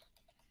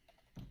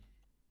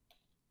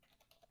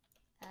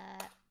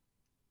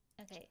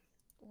 Okay.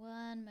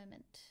 One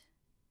moment.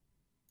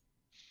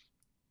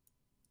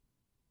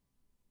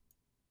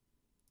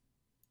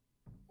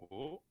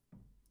 Oh,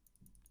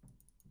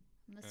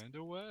 Must and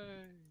away.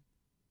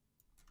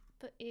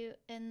 put you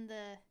in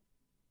the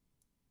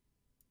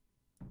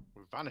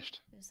we've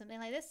vanished. something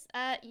like this.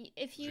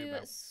 If you Zoom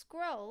out.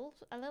 scroll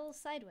a little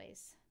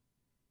sideways.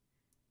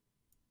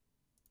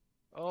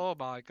 Oh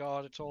my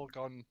god, it's all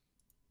gone.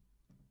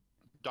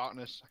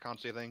 Darkness. I can't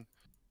see a thing.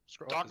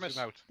 Scroll Darkness.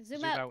 Zoom out.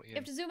 Zoom out. You Ian.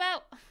 have to zoom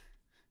out.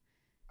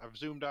 I've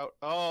zoomed out.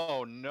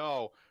 Oh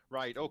no.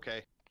 Right.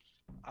 Okay.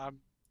 I'm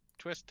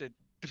twisted.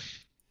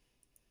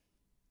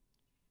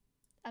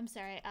 I'm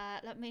sorry.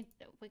 Let me.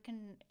 We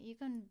can. You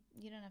can.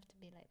 You don't have to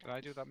be like that. Can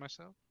I do that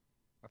myself?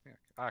 I think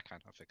I can.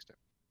 I fixed it.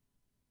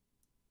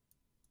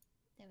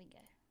 There we go.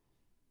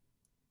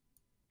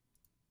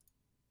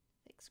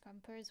 Fix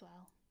Crumper as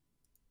well.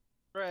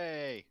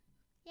 Hooray!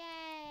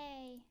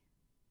 Yay!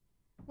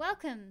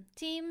 Welcome,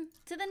 team,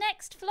 to the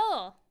next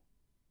floor.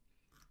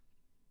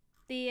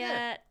 The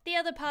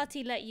other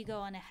party let you go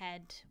on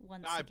ahead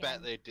once I again.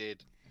 bet they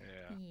did.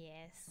 Yeah.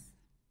 Yes.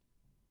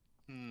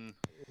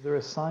 Is there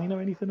a sign or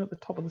anything at the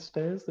top of the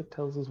stairs that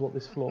tells us what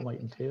this floor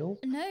might entail?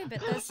 No, but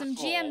there's some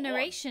Floor GM one.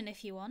 narration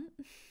if you want.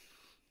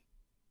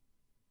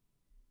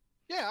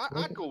 Yeah,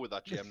 I'd go with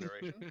that GM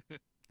narration.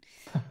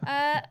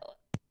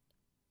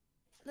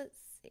 Let's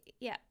see.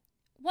 Yeah.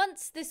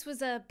 Once this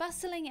was a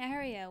bustling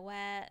area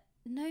where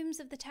gnomes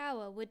of the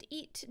tower would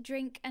eat,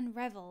 drink, and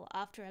revel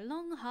after a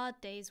long, hard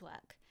day's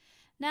work.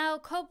 Now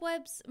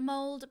cobwebs,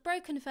 mould,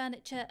 broken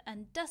furniture,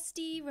 and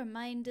dusty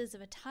reminders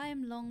of a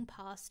time long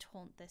past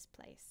haunt this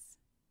place.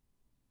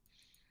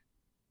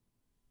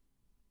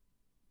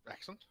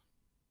 Excellent.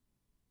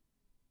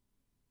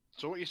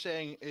 So what you're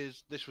saying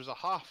is this was a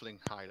halfling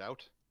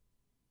hideout,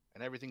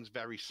 and everything's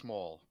very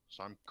small.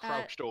 So I'm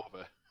crouched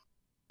over.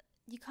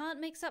 You can't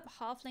mix up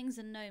halflings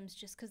and gnomes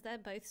just because they're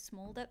both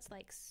small. That's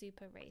like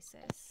super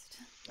racist.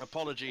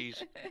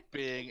 Apologies,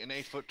 being an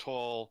 8 foot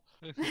tall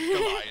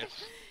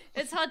Goliath.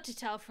 It's hard to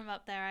tell from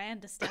up there, I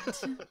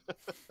understand.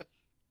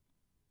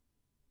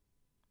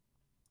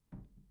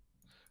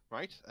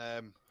 Right.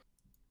 I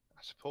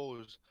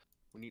suppose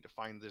we need to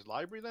find this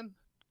library then.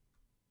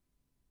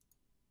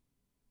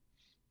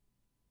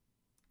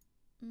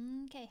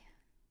 Okay.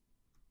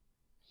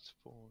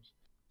 Suppose.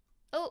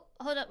 Oh,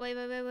 hold up,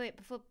 wait.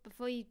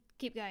 Before you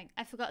keep going,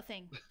 I forgot a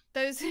thing.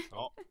 Those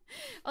Oh.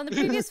 on the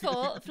previous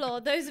floor,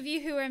 those of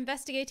you who were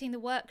investigating the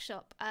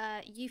workshop,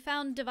 you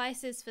found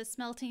devices for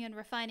smelting and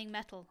refining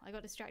metal. I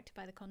got distracted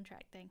by the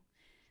contract thing,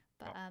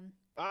 but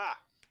Ah,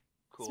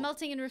 cool.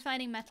 smelting and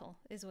refining metal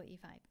is what you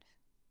find.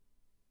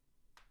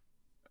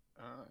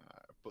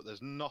 But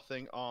there's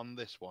nothing on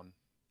this one.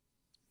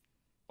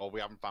 Or we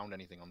haven't found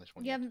anything on this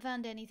one You yet. haven't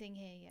found anything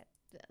here yet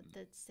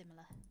that's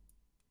similar.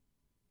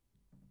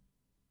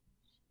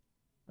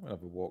 I'm gonna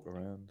have a walk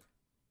around.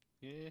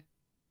 Yeah.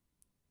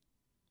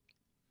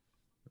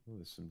 Oh,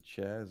 there's some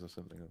chairs or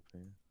something up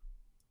here.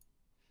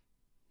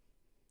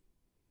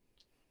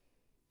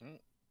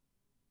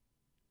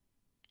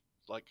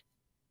 It's like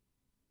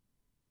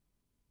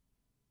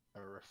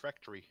a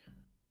refectory.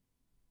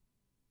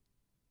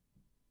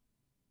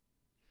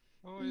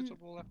 Oh, your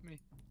double left me.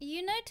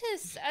 You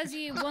notice as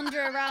you wander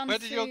around Where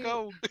did you through-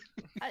 go?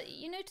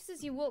 you notice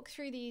as you walk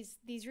through these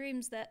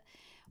rooms that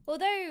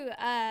although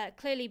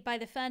clearly by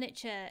the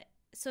furniture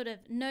sort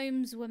of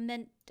gnomes were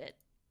meant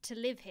to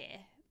live here,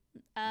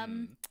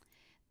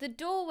 the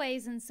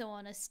doorways and so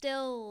on are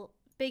still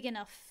big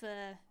enough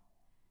for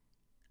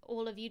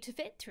all of you to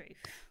fit through.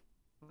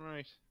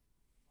 Right.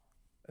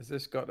 Has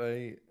this got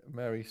a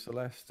Mary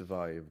Celeste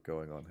vibe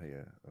going on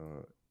here,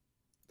 or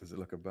does it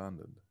look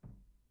abandoned?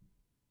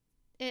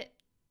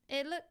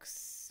 It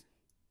looks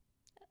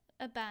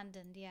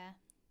abandoned, yeah.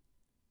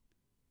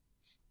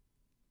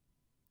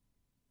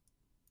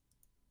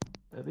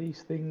 Are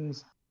these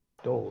things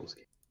doors?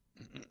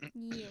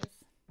 Yes.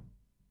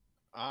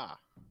 Ah.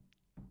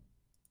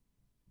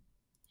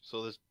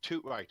 So there's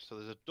two. Right. So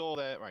there's a door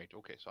there. Right.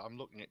 Okay. So I'm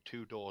looking at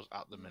 2 doors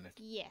at the minute.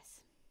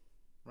 Yes.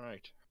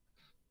 Right.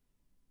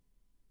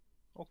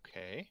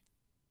 Okay.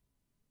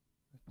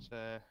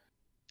 Let's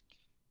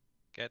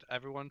Get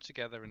everyone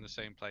together in the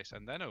same place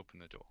and then open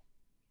the door.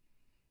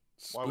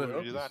 Why Split would we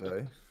up, do you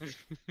that?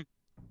 say?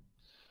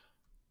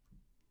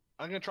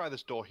 I'm gonna try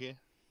this door here.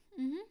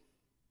 Mhm.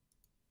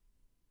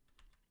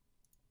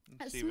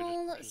 and A see if it just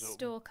small pushes open.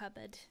 store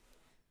cupboard.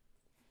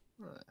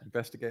 Right.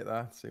 Investigate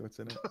that. See what's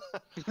in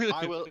it.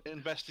 I will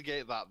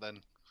investigate that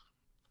then.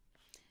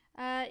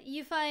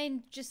 You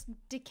find just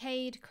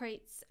decayed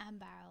crates and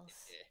barrels.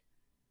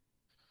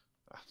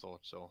 I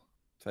thought so.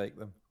 Take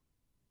them.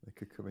 They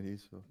could come in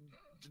useful.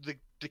 The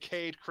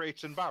decayed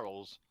crates and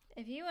barrels.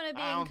 If you want to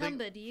be I don't think-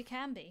 encumbered, you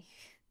can be.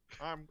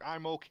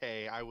 I'm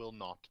okay. I will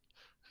not.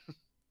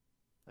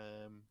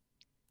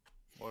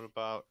 What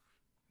about?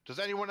 Does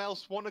anyone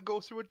else want to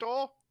go through a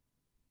door?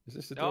 Is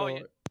this the Oh, door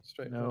yeah.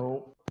 straight in front?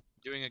 No.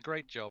 Doing a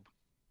great job.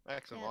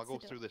 Excellent. Yeah, I'll it's a go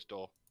door. through this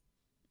door.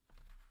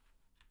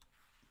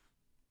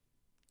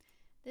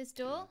 This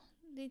door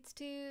leads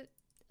to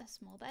a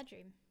small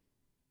bedroom.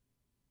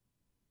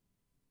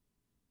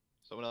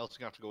 Someone else is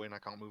gonna have to go in. I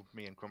can't move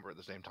me and Crumper at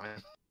the same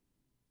time.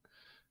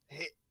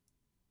 Hit.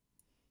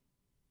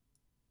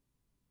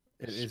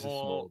 It is a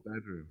small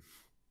bedroom.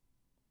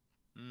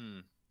 Hmm.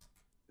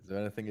 Is there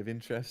anything of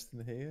interest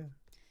in here?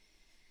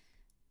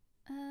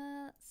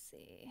 Let's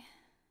see.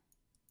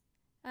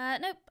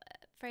 Nope.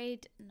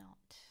 Afraid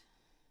not.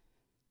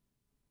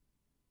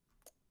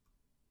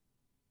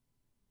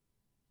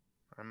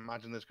 I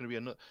imagine there's going to be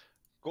another.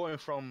 Going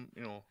from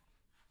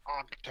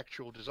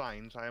architectural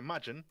designs, I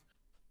imagine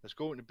there's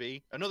going to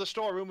be another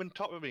storeroom on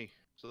top of me.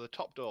 So the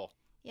top door.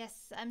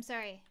 Yes, I'm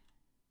sorry.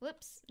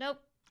 Whoops. Nope.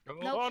 Oh,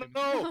 Nope.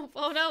 no!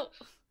 Oh no.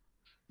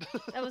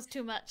 That was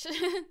too much.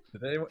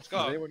 Did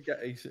anyone get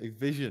a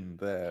vision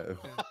there?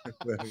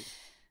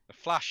 A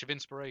flash of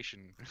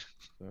inspiration.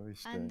 Very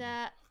strange.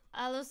 And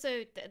I'll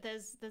also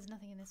there's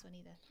nothing in this one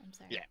either. I'm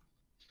sorry. Yeah.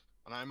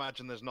 And I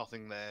imagine there's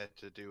nothing there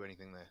to do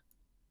anything there.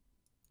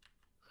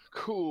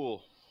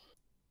 Cool.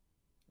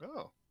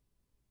 Oh.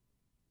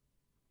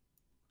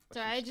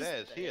 There's Sorry, I some just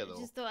stairs here though.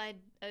 just thought I'd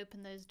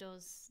open those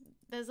doors.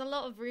 There's a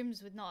lot of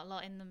rooms with not a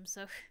lot in them,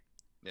 so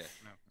Yeah.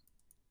 No.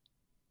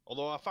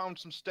 Although I found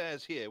some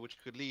stairs here which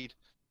could lead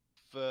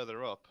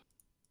further up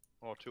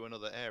or to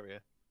another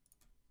area.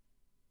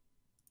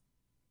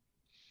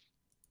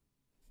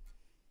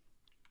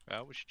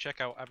 Well, we should check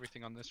out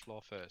everything on this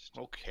floor first.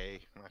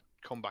 Okay. I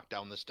come back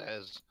down the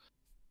stairs.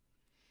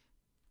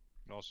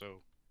 And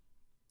also,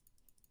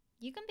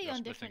 you can be You're on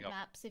splitting different up.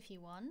 maps if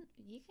you want.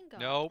 You can go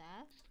Nope.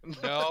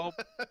 up there. no.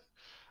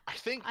 I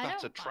think I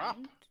that's a don't trap.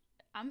 mind.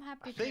 I'm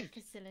happy I to think.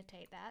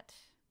 facilitate that.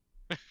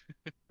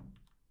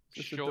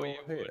 Just a Sure door you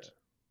here. would.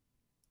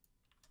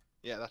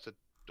 Yeah, that's a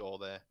door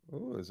there.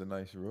 Oh, there's a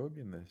nice rug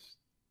in this.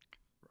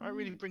 It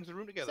really brings the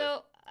room together.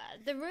 So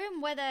the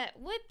room where there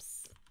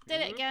whoops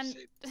did it again.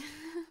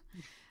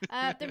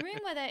 The room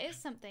where there is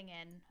something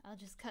in, I'll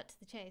just cut to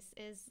the chase,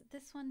 is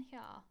this one here.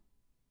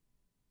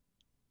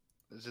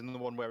 Is in the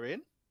one we're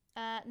in?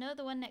 No,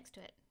 the one next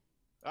to it.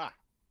 Ah.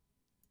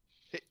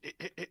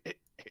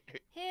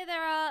 Here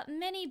there are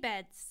many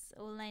beds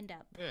all lined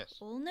up, Yes.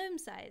 all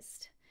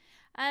gnome-sized.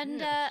 And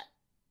Yes.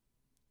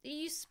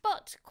 you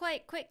spot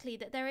quite quickly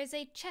that there is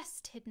a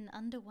chest hidden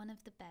under one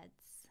of the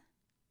beds.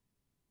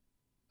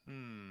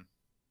 Hmm.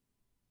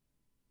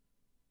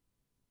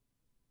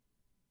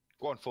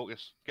 Go on,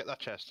 focus. Get that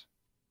chest.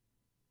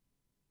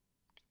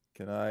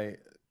 Can I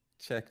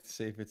check to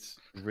see if it's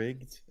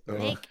rigged? or-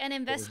 Make an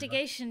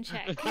investigation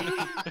check.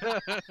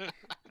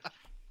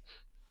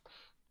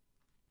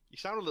 You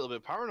sound a little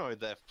bit paranoid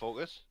there,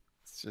 focus.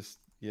 It's just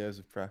years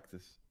of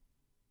practice.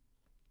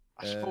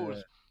 I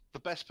suppose the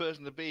best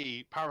person to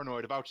be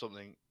paranoid about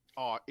something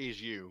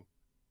is you.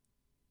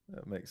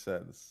 That makes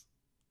sense.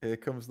 Here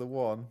comes the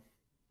one.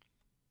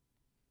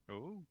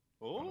 Oh.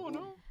 Oh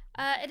no!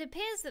 It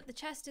appears that the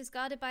chest is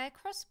guarded by a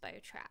crossbow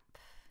trap,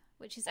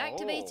 which is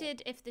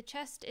activated if the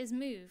chest is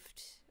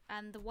moved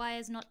and the wire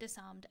is not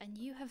disarmed, and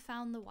you have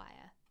found the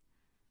wire.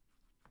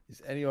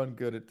 Is anyone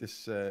good at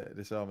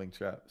disarming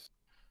traps?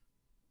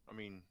 I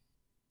mean,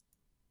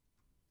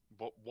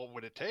 what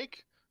would it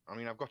take? I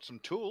mean, I've got some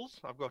tools.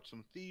 I've got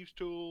some thieves'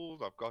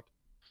 tools. I've got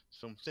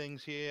some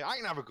things here. I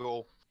can have a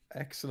go.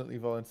 Excellently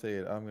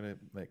volunteered. I'm going to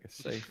make a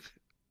safe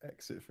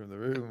exit from the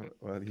room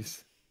while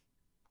he's.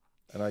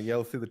 And I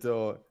yell through the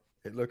door.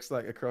 It looks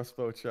like a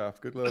crossbow trap.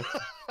 Good luck.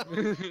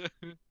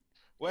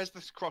 Where's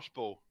this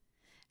crossbow?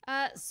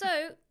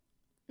 So,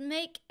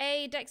 make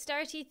a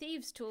dexterity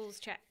thieves tools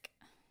check.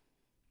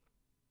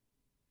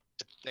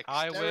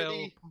 I will-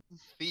 Dexterity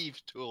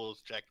thieves'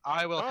 tools check.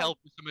 I will Oh. help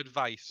with some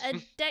advice. A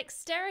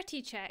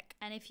dexterity check,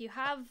 and if you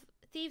have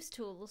thieves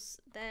tools,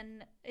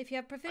 then if you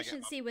have I get my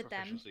proficiency with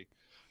proficiency.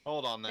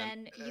 Hold on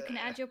them, then you can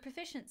add your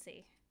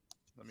proficiency.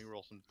 Let me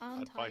roll some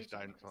Aren't I advice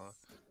down. generous?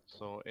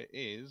 So it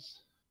is.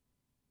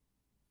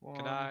 Can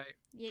 1 I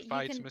You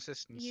provide can, some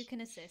assistance? you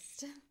can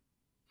assist.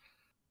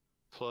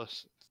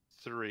 plus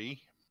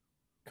 3.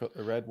 Cut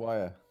the red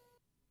wire.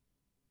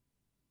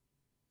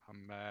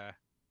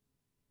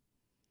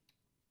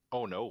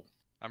 Oh no!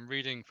 I'm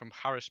reading from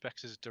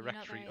Harrispex's not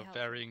Directory very of helpful.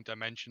 Varying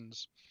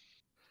Dimensions.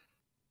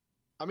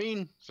 I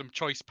mean, Some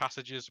choice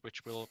passages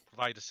which will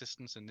provide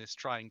assistance in this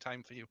trying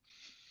time for you.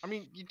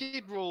 you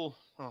did roll.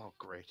 Oh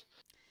great.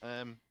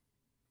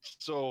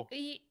 So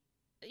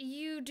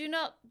You do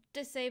not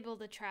disable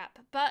the trap,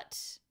 but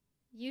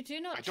you do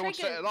not I don't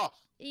trigger. set it off.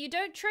 You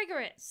don't trigger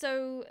it,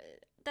 so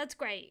that's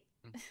great.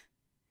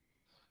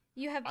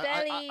 You have I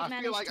barely I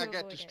managed feel like to I get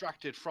avoid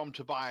distracted from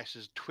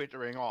Tobias's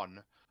twittering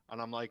on,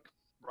 and I'm like,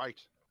 right,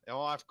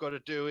 all I've got to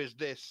do is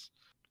this.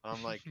 And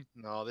I'm like,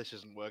 no, this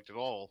hasn't worked at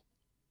all.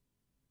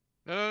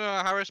 No,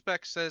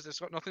 Harrispex says it's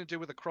got nothing to do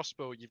with the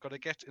crossbow. You've got to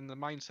get in the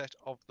mindset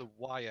of the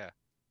wire.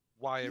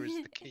 Wire is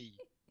the key.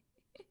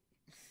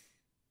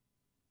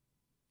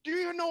 Do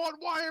you even know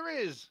what wire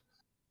is?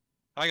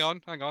 Hang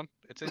on.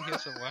 It's in here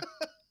somewhere.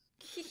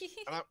 it.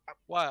 And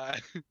Wire.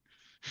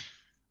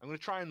 I'm going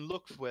to try and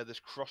look for where this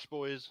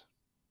crossbow is.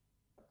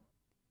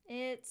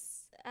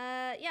 It's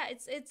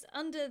it's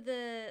under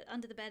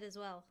the bed as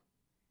well.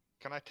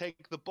 Can I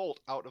take the bolt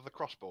out of the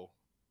crossbow?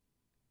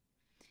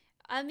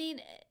 I mean,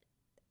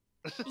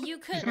 you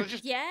could, Can I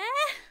just- yeah.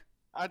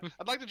 I'd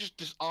like to just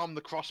disarm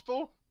the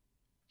crossbow.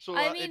 So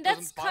I that mean, it that's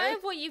doesn't fire. kind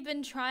of what you've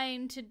been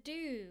trying to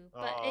do,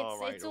 but Oh,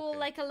 it's right, all okay.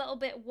 like a little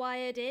bit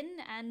wired in,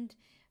 and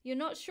you're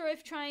not sure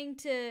if trying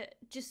to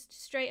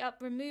just straight up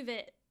remove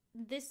it,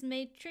 this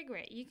may trigger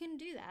it. You can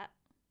do that.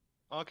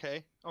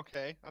 Okay,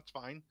 that's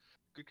fine.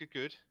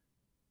 Good.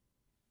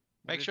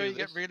 I'm Make gonna sure do you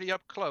get this. really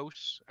up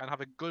close and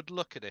have a good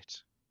look at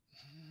it.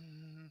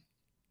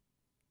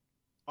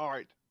 All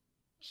right.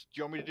 Do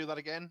you want me to do that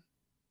again?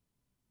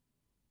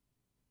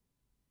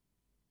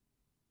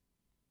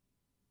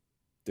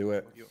 Do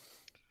it.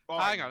 All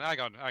Hang right.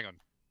 on.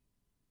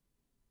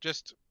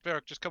 Just,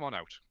 Varric, just come on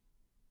out.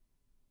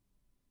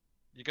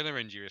 You're gonna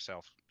injure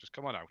yourself. Just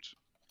come on out.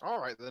 All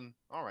right then.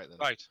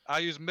 Right, I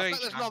use I mage.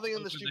 bet there's hand nothing to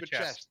in the open stupid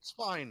chest. chest. It's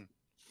fine.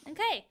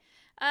 Okay.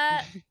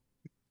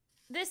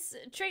 This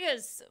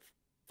triggers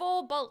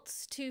 4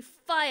 bolts to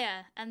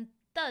fire and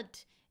thud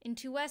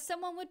into where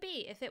someone would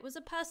be if it was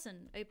a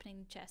person opening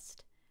the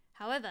chest.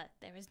 However,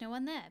 there is no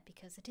one there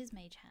because it is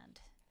Mage Hand.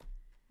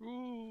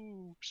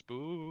 Ooh,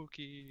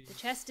 spooky. The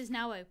chest is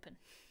now open.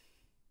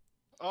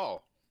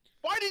 Oh,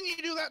 why didn't you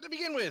do that to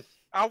begin with?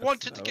 I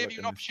wanted to not give you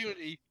an working this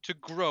opportunity to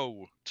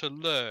grow, to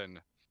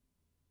learn.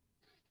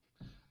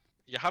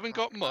 You haven't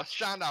got I much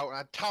stand out and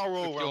I tower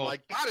over. I'm your-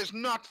 like, that is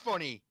not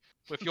funny.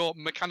 with your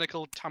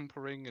mechanical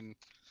tampering and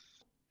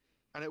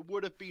And it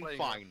would have been Playing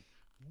fine.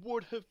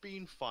 Would have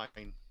been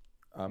fine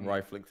I'm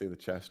rifling through the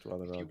chest while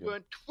they're if you arguing.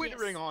 weren't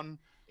twittering Yes. on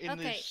in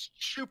Okay. this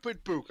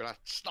stupid book. And I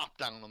slapped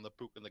down on the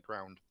book in the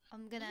ground.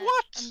 I'm gonna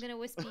What?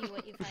 whisper you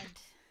what you find.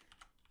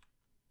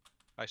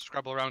 I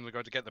scrabble around and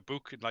go to get the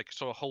book and like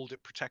sort of hold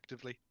it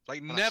protectively.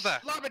 Like And I never.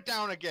 slap it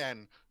down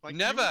again. Like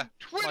Never.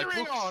 you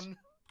twittering books. on.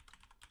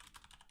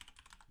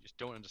 You just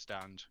don't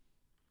understand.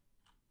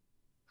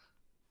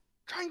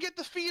 Try and get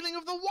the feeling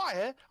of the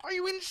wire. Are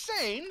you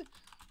insane?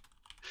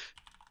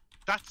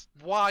 That's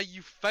why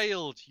you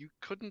failed. You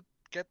couldn't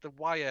get the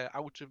wire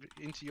out of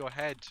into your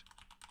head.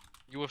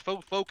 You were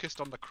focused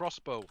on the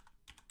crossbow.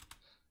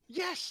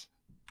 Yes,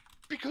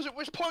 because it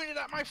was pointed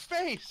at my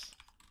face.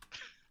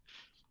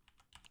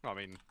 I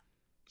mean,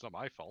 it's not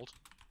my fault.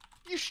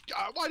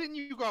 Why didn't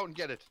you go out and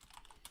get it?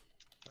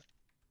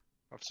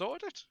 I've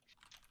sorted it.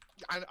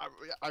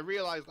 I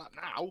realize that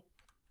now.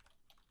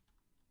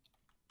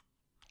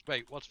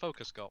 Wait, what's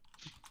focus got?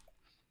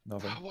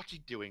 Nothing. What's he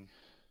doing?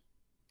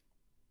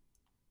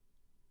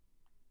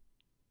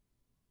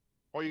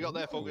 What you got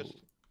there, Focus? Ooh.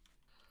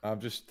 I'm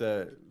just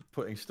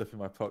putting stuff in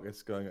my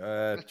pockets, going,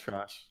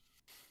 trash.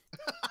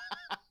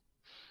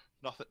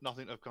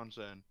 Nothing of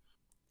concern.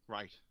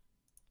 Right.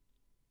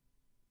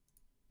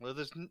 Well,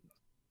 there's.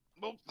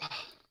 Well,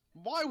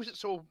 Why was it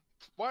so?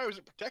 Why was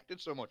it protected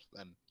so much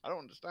then? I don't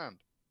understand.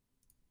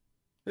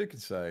 Who can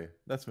say?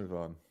 Let's move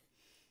on.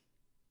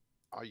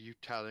 Are you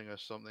telling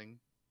us something?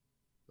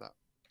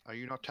 Are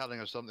you not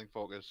telling us something,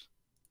 Focus?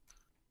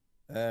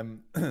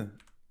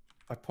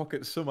 I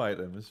pocket some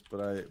items, but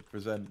I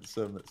present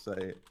some that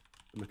say,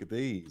 "Look at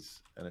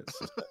these," and it's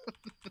just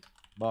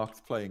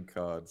marked playing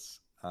cards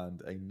and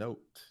a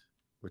note,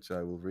 which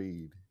I will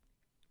read.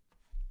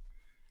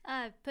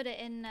 I've put it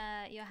in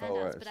your Oh,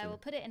 handouts, right, but I I see. will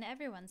put it in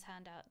everyone's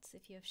handouts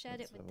if you have shared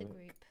Let's it with have the a look.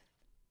 group.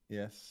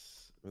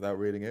 Yes, without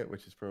reading it,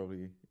 which is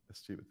probably a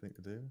stupid thing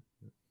to do.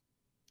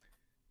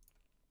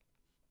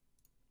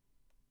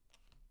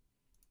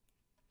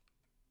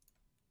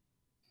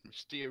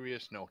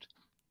 Mysterious note.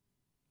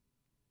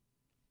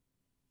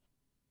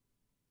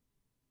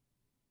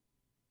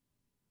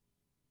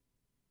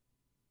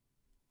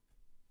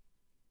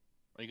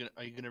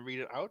 Are you gonna read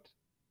it out,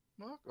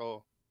 Mark?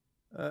 Or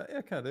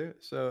Yeah, can do.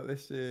 So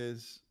this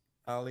is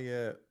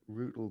Alia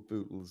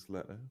Rootle-Bootle's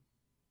letter,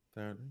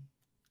 apparently.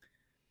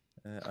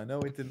 I know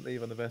we didn't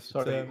leave on the best of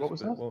Sorry, terms, what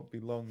was but that? it won't be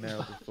long now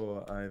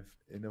before I've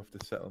enough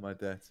to settle my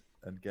debt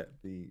and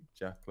get the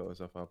jack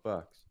clothes off our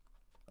backs.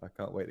 I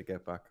can't wait to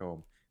get back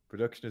home.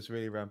 Production has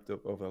really ramped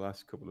up over the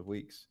last couple of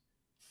weeks.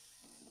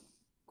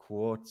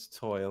 Quartz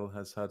Toil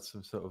has had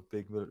some sort of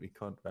big military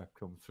contract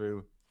come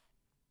through.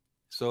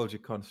 Soldier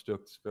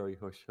constructs very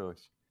hush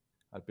hush.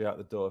 I'd be out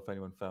the door if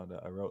anyone found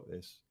out I wrote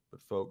this,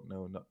 but folk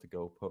know not to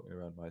go poking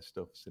around my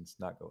stuff since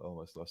Knackle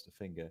almost lost a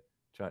finger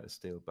trying to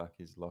steal back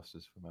his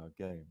losses from our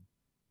game.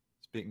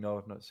 Speaking of,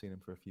 I've not seen him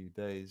for a few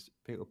days.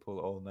 People pull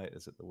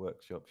all-nighters at the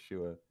workshop,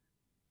 sure,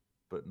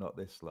 but not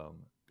this long.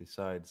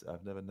 Besides,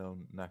 I've never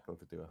known Knackle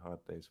to do a hard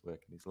day's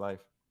work in his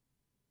life.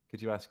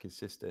 Could you ask his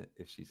sister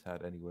if she's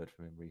had any word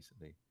from him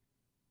recently?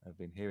 I've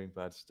been hearing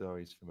bad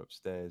stories from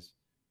upstairs.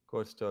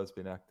 Quartztoad's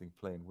been acting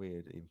plain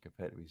weird, even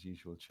compared to his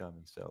usual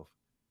charming self.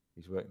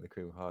 He's working the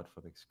crew hard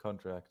for this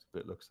contract, but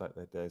it looks like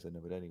their days are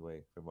numbered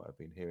anyway, from what I've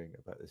been hearing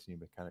about this new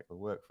mechanical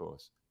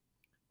workforce.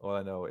 All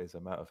I know is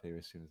I'm out of here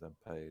as soon as I'm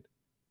paid,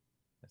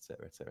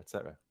 etc., etc.,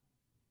 etc.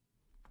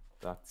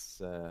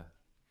 That's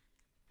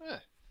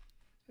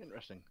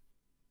interesting.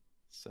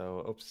 so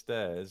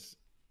upstairs.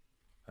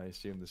 I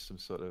assume there's some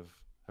sort of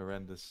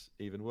horrendous,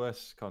 even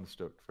worse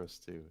construct for us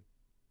to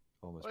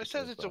almost. Well, be it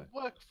says killed it's a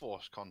by.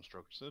 workforce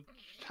construct. So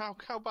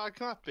how bad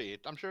can that be?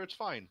 I'm sure it's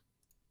fine.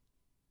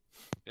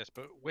 Yes,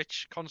 but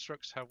which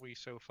constructs have we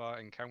so far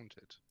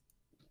encountered?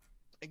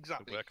 The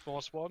Exactly.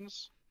 workforce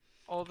ones,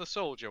 or the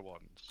soldier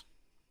ones?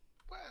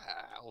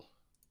 Well,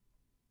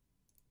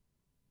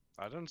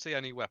 I don't see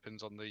any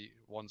weapons on the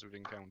ones we've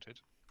encountered.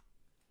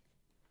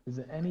 Is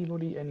there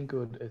anybody any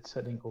good at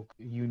setting up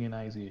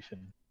unionization?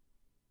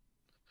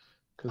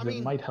 Because I it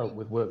mean- might help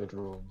with worker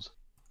drones.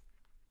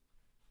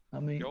 I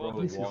mean, You're Roll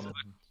the this one. is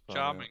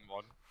charming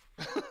one.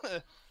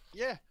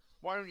 yeah.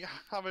 Why don't you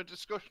have a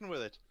discussion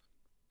with it?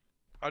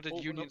 How did Open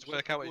up unions some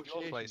work out at your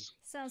negotiations. place?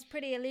 Sounds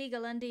pretty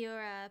illegal under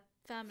your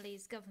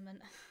family's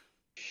government.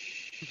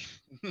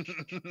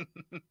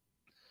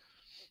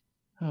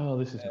 oh,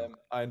 this is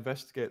I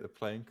investigate the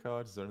playing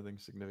cards. Is there anything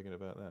significant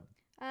about them?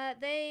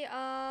 They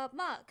are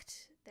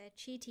marked. They're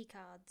cheaty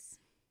cards.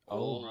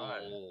 Oh,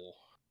 right. Oh.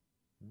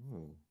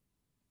 Ooh.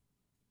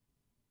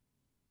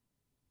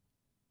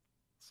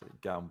 So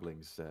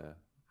gambling's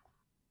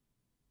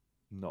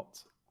not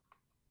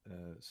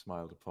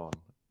smiled upon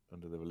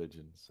under the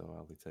religion, so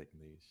I'll be taking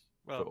these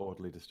Well, for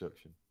orderly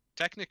destruction.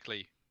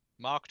 technically,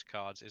 marked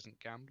cards isn't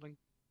gambling.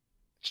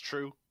 It's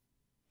true.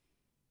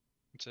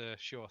 It's a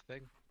sure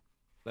thing.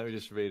 Let me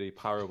just read a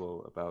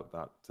parable about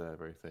that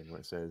very thing,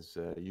 where it says,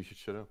 "You should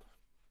shut up."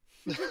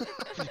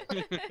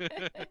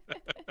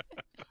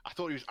 I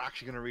thought he was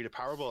actually going to read a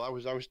parable. I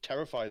was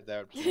terrified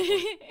there. At some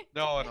point.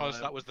 No, I No, thought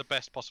that was the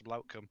best possible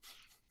outcome.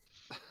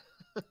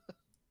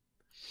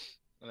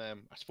 I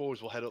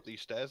suppose we'll head up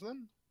these stairs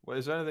then. Well,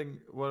 is there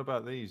anything? What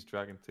about these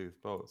dragon tooth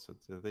bolts?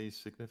 Are these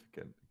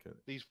significant?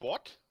 These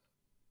what?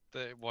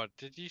 What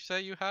did you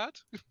say you had?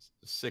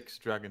 6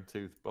 dragon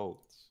tooth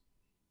bolts.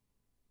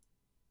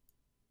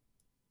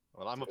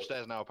 Well, I'm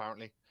upstairs now,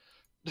 apparently.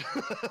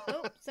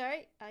 Oh,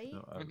 sorry. Are you?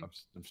 No, I'm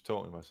just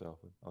talking to myself.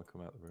 I'll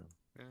come out of the room.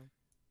 Yeah.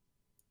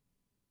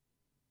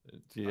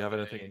 Do you have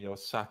anything Okay. in your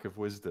sack of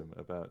wisdom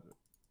about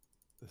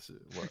this,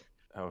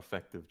 how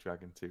effective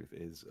dragon tooth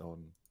is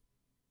on?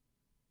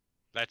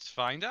 Let's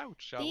find out,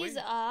 shall These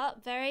we? are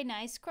very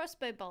nice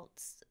crossbow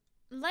bolts,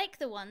 like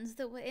the ones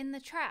that were in the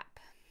trap.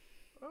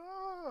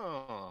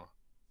 Oh,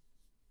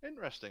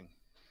 interesting.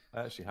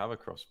 I actually have a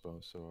crossbow,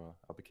 so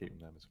I'll be keeping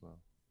them as well.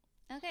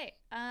 Okay.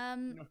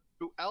 You know,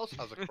 who else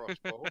has a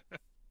crossbow?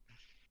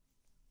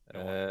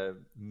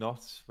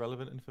 Not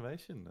relevant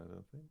information, I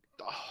don't think.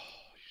 Oh,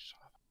 you son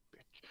of a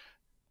bitch.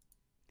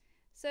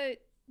 So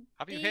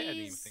Have you hit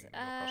these, anything in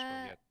your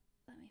crossbow yet?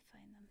 let me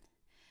find them.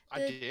 I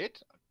The- did.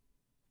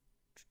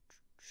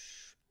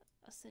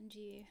 I'll send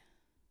you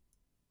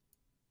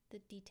the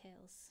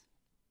details.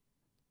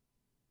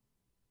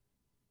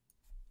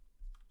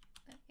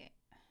 Okay.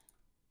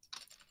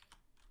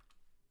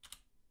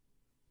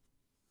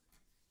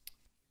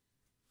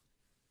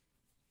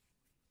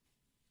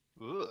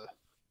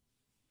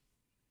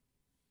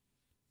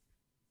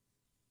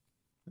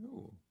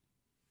 Ooh.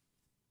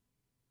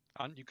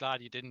 Aren't you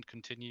glad you didn't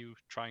continue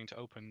trying to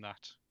open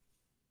that?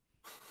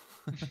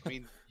 I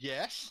mean,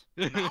 yes.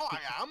 Now I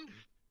am.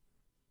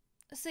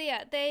 So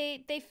yeah,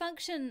 they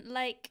function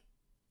like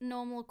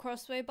normal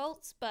crossbow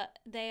bolts, but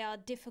they are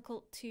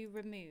difficult to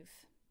remove.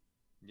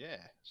 Yeah.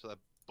 So they're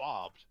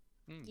barbed.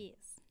 Hmm.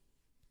 Yes.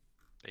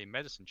 A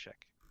medicine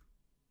check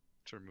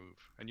to remove.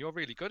 And you're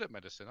really good at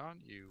medicine,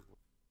 aren't you,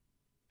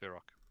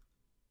 Virok?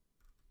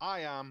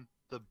 I am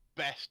the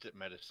best at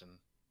medicine.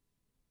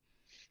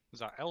 There's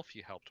that elf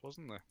you helped,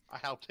 wasn't there? I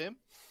helped him.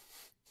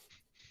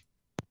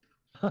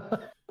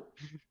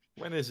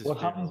 When is his What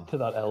funeral? happened to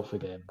that elf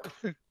again?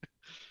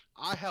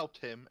 I helped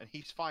him, and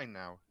he's fine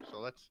now. So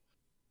let's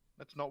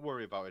not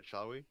worry about it,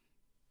 shall we?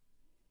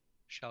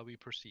 Shall we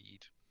proceed?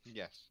 Yes.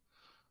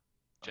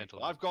 Right, well,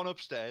 Gentlemen. I've gone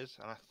upstairs,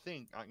 and I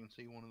think I can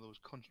see one of those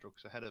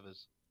constructs ahead of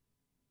us.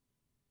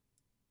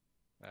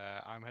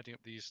 I'm heading up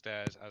these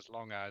stairs as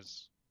long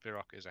as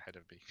Virok is ahead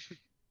of me.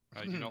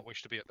 I do not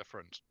wish to be at the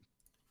front.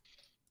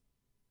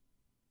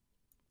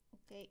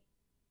 Okay.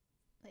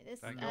 Like this.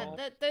 Thank you all.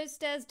 Those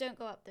stairs don't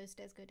go up. Those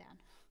stairs go down.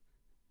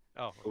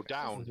 Oh, Go okay.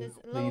 down. There's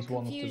a little These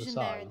ones to the confusion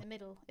there in side. the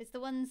middle. It's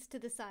the ones to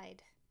the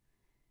side.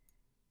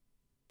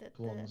 The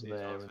ones These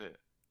there. ones here.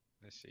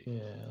 Let's see.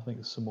 Yeah, I think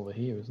there's some over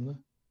here, isn't there?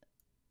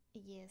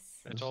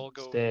 Yes. Let's There's all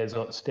go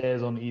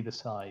stairs on either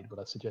side, but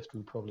I suggest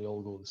we probably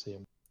all go the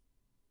same.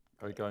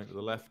 Are we going to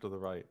the left or the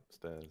right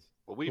stairs?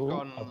 Well, we've Oh,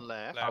 gone I've-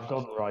 left, I've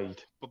gone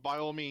right. but by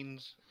all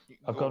means, you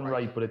can I've go gone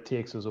right, but it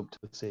takes us up to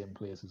the same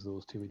place as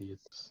those two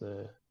idiots.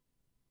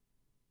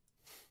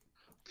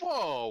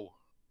 Whoa!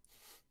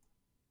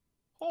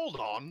 Hold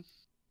on.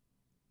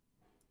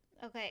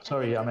 Okay.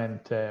 Sorry, I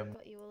think meant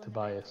got you all in the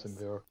right Tobias and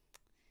place. Vera.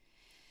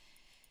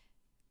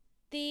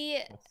 The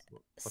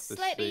What's this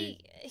slightly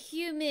sea?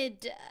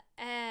 humid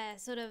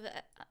sort of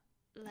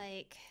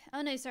like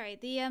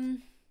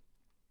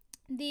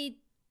the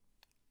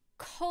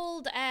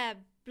cold air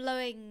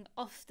blowing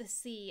off the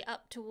sea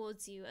up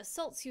towards you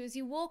assaults you as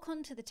you walk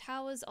onto the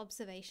tower's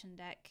observation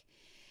deck.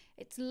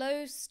 Its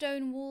low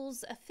stone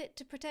walls are fit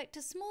to protect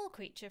a small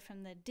creature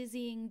from the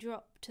dizzying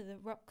drop to the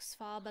rocks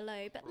far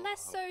below, but less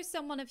so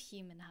someone of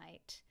human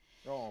height.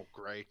 Oh,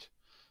 great.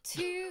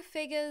 Two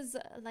figures,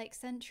 like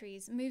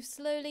sentries, move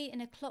slowly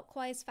in a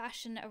clockwise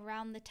fashion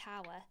around the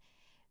tower.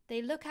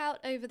 They look out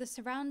over the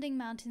surrounding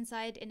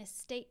mountainside in a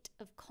state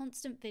of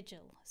constant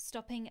vigil,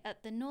 stopping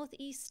at the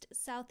northeast,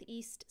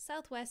 southeast,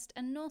 southwest,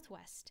 and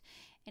northwest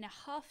in a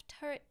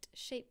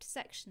half-turret-shaped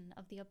section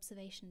of the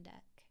observation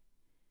deck.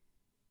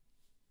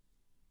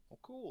 Oh,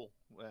 cool.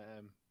 Well,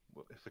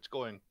 if it's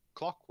going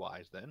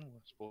clockwise, then I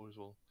suppose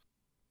we'll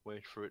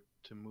wait for it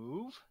to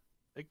move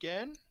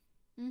again.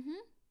 Mm-hmm.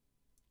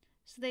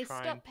 So they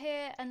Try stop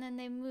here and then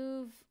they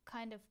move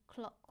kind of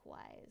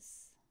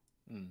clockwise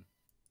Hmm.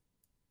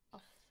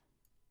 off.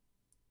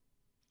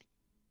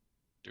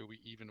 Do we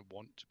even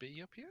want to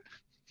be up here?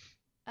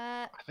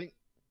 I think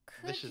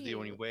Could this is the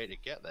only you- way to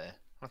get there.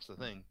 That's the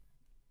thing.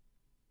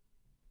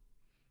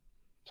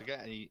 To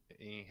get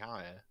any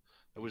higher,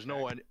 there was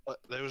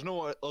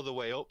no other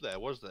way up there,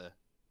 was there?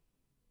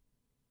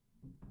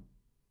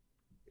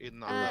 In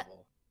that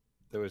level.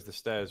 There was the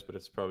stairs, but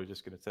it's probably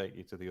just going to take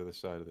you to the other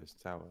side of this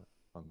tower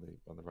on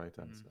the right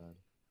hand Mm. side.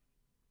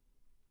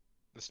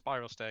 The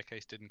spiral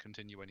staircase didn't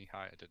continue any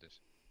higher, did it?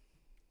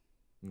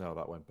 No,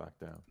 that went back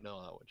down.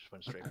 No, that one just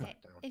went straight Okay,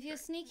 back down. if you're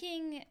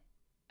sneaking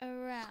Oh,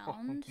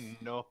 around,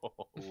 no.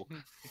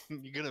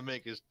 You're gonna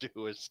make us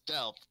do a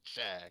stealth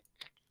check.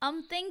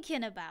 I'm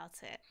thinking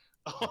about it.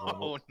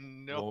 Oh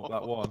no. Roll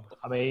that one.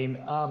 I mean,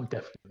 I'm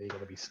definitely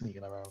going to be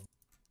sneaking around.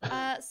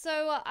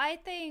 So I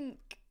think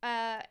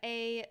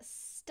a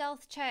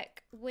stealth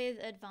check with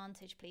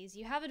advantage, please.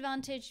 You have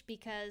advantage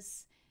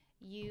because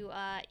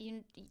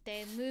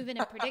they move in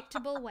a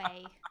predictable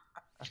way.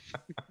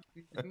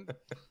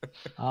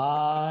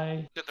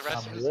 I Did the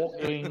rest am of us-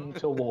 walking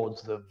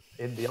towards them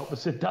in the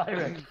opposite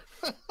direction.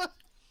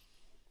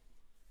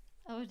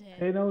 Oh dear.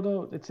 Hey,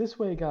 no, it's this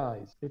way,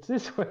 guys. It's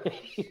this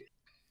way.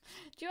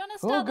 Do you want to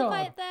Oh, start the God.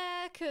 fight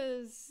there?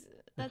 Because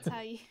that's how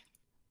you.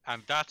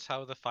 And that's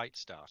how the fight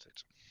started.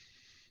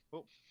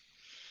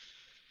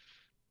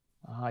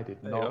 I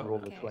did There you not go.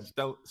 roll a Okay.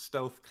 20.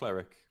 Stealth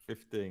cleric,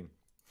 15.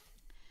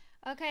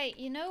 Okay,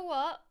 you know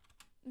what?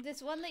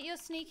 This one that you're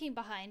sneaking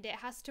behind, it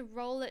has to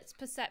roll its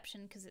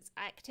perception because it's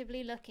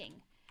actively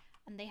looking.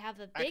 And they have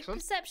a big Excellent.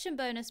 perception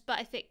bonus,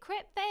 but if it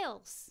crit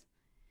fails,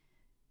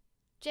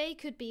 Jay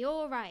could be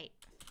alright.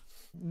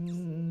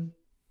 Mm,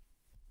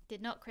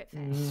 Did not crit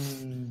fail.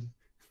 mm.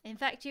 In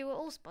fact, you were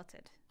all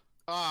spotted.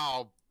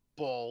 Oh,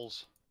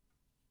 balls.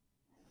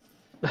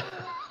 I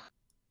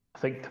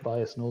think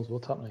Tobias knows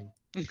what's happening.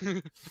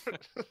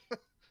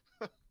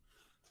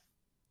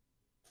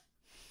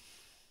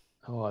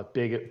 Oh, a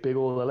big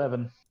old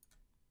 11.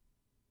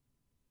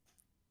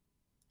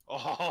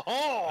 Oh.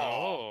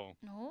 Oh.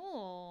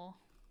 Oh. Oh.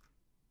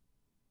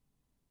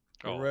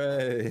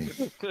 Hooray!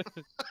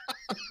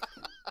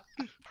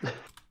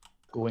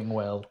 Going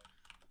well.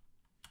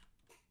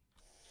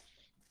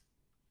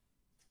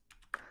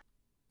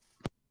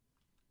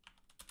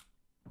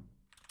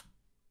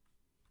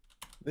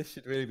 This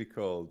should really be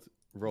called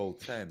Roll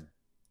 10.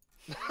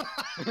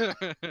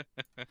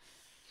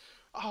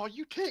 Oh,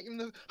 you taking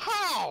the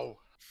how?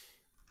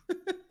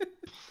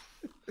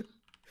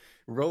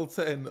 Roll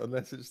 10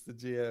 unless it's the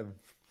GM.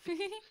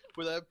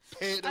 With a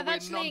pay to I've win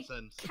actually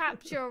nonsense.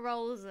 capped your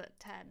rolls at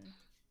 10.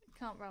 You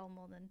can't roll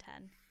more than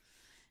 10.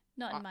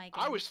 Not in my game.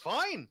 I was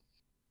fine.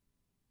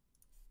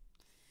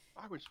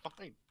 I was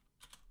fine.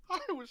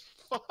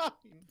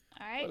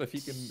 Alright. Well, if you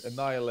can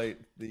annihilate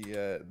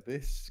the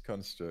this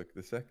construct,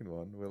 the second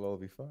one, we'll all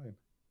be fine.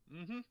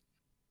 Mm-hmm.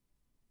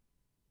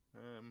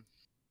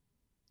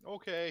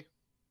 Okay.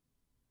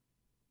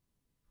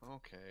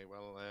 Okay,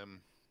 well, I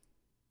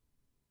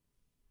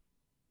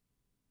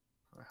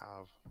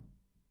have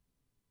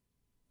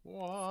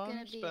one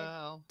gonna be a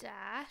spell.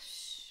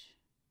 dash.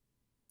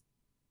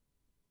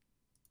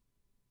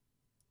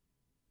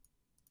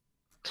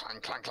 Clang,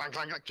 clang, clang,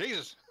 clang, clang.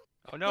 Jesus!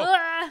 Oh no!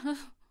 Ah!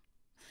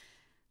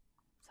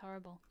 It's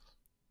horrible.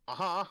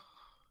 Uh-huh.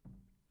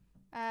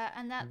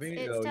 And that's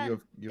Convenient, it's though,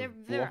 done. you've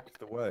They're blocked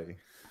the way.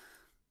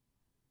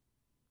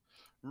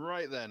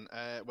 Right then,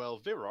 well,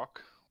 Virok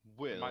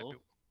It might will... be-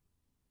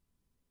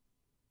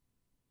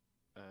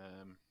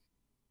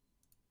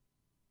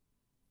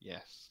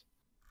 Yes.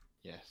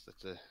 Yes,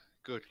 that's a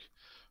good...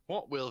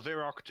 What will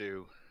Virok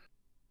do?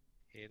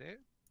 Hit it.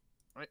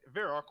 Right,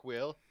 Virok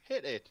will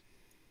hit it.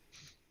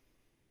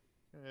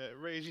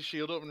 Raise his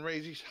shield up and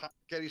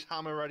get his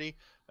hammer ready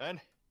and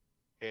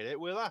hit it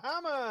with a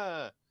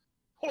hammer.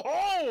 Ho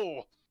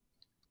ho!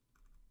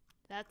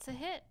 That's a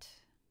hit.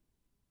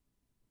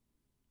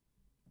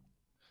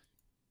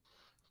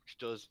 Which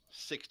does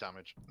 6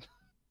 damage.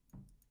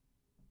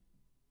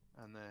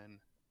 And then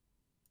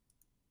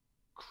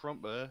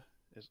Crumper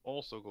is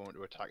also going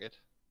to attack it.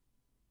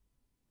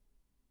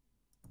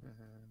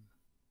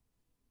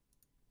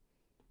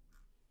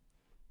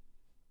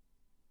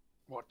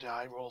 What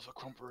die roll for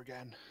Crumper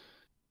again?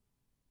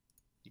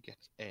 He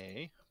gets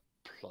a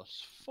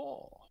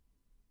 +4.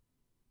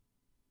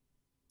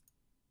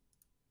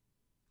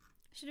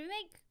 Should we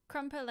make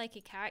Crumper like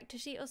a character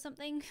sheet or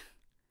something?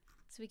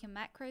 So we can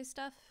macro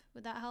stuff?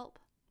 Would that help?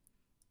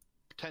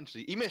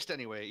 Potentially. He missed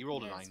anyway. He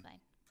rolled a 9. That's fine.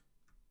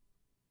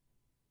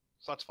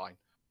 So that's fine.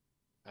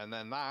 And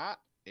then that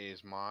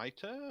is my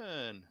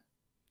turn.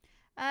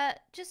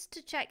 Just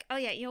to check. Oh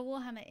yeah, your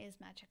Warhammer is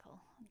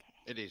magical. Okay.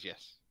 It is,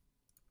 yes.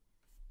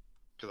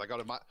 Because I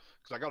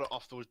got it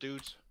off those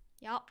dudes.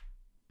 Yup.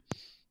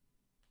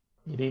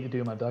 You need to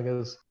do my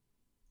daggers,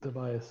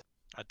 Tobias.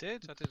 I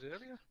did it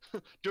earlier.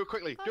 Do it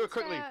quickly. Do it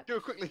quickly. Concept. Do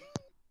it quickly.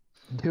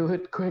 Do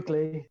it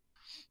quickly.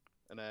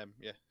 And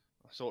yeah,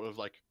 I sort of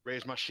like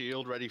raise my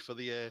shield ready for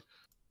the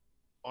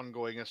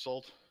ongoing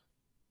assault.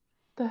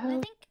 The I hell?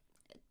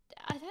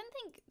 don't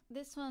think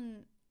this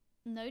one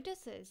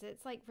notices.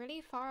 It's like really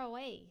far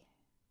away.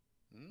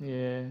 Mm.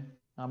 Yeah.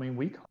 I mean,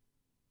 we can't.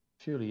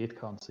 Surely it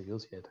can't see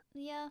us yet.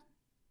 Yeah.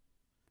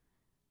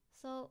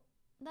 So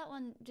that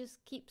one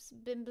just keeps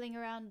bimbling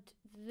around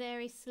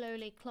very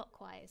slowly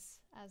clockwise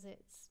as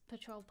its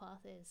patrol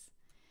path is.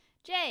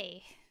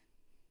 Jay.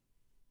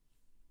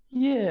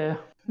 Yeah.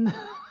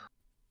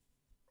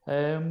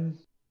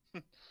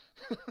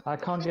 I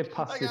can't get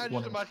past I this can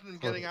one. just imagine him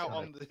getting out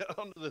on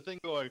onto the thing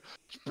going,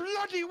 it's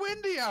bloody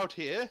windy out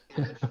here.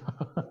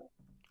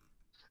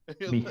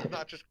 Me-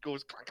 That just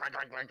goes clank, clank,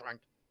 clank, clank,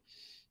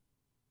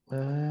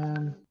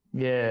 clank.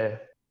 Yeah.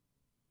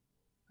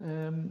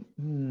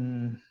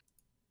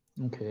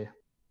 Okay.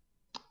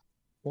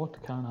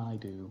 What can I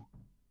do?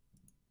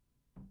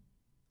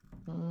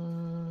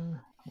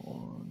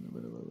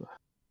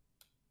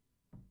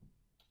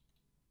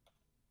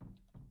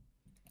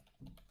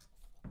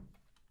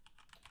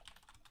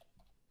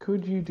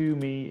 Could you do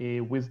me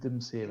a wisdom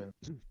saving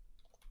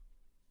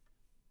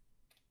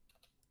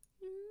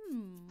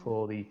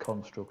for the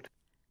construct?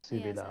 Yes, I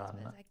Saving,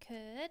 suppose I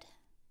could.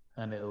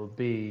 and it'll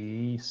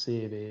be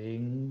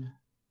saving.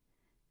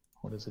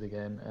 What is it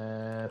again?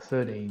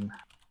 13.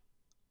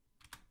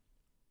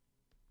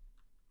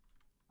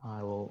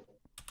 I will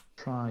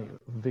try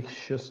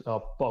vicious.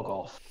 Oh, bog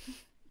off.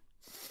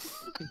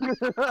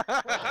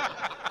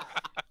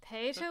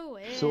 Pay to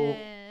win. So-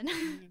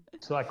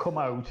 So I come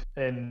out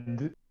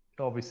and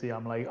obviously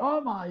I'm like,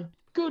 oh my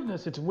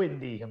goodness, it's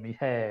windy and my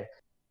hair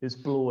is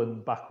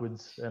blowing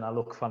backwards and I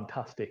look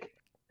fantastic.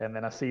 And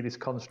then I see this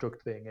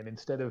construct thing, and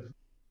instead of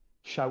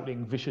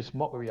shouting vicious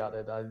mockery at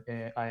it,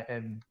 I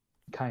am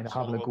kind of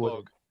having a Swallow a go.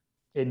 bug.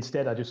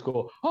 Instead, I just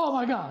go, oh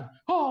my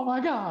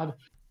god,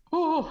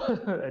 oh,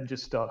 and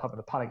just start having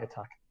a panic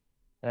attack.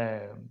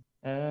 And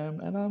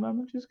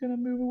I'm just gonna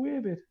move away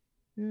a bit.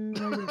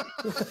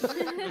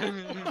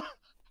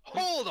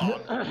 Hold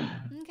on.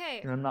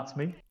 Okay. And that's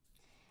me.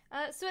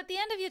 So at the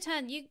end of your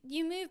turn,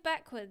 you move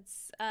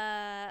backwards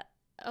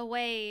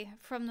away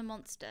from the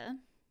monster.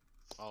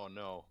 Oh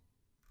no.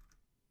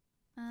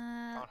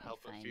 Can't Can't help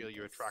but feel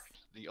you attract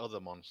the other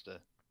monster.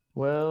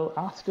 Well,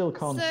 I still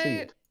can't So see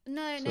it.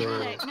 no, So- you're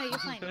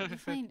fine. You're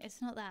fine. It's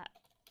not that.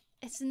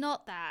 It's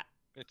not that.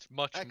 It's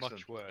much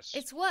Excellent. worse.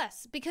 It's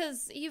worse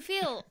because you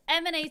feel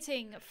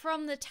emanating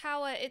from the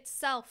tower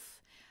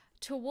itself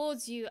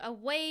towards you, a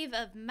wave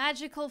of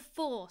magical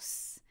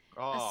force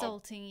Oh,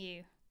 assaulting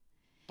you.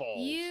 balls.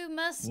 You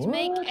must What?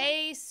 make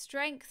a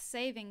strength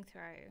saving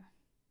throw.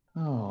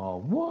 Oh,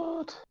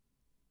 what?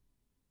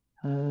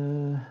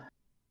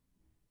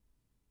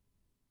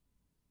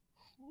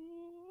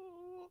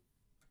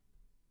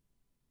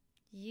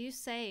 You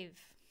save.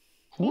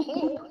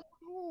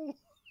 Ooh.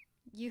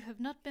 You have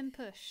not been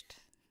pushed.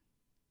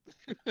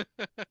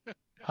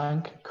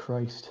 Thank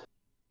Christ.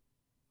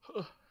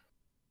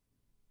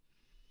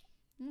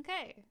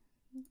 Okay.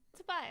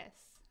 Tobias.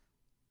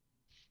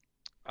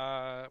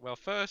 Well,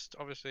 first,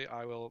 obviously,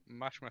 I will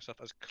mash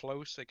myself as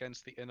close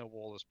against the inner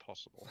wall as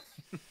possible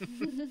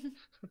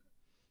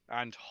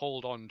and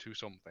hold on to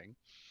something.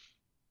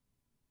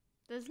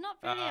 There's not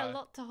really a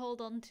lot to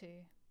hold on to.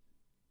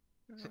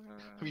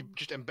 Have you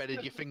just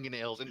embedded your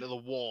fingernails into the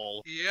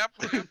wall?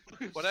 Yep.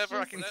 Whatever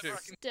I can do.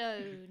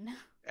 Stone.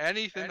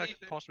 Anything that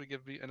could possibly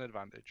give me an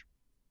advantage.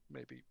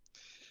 Maybe.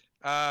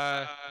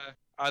 I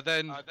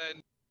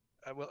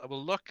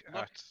will look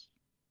at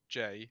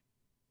Jay,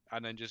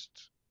 and then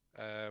just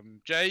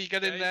Jay,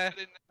 get in there,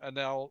 and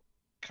then I'll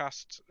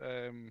cast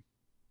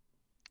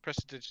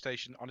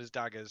prestidigitation on his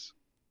daggers,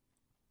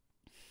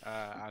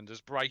 and as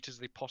bright as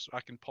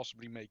I can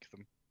possibly make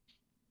them.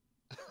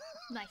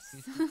 Nice.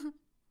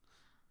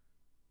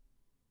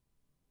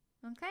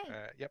 Okay.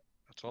 Yep,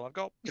 that's all I've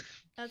got.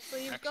 That's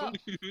what you've got.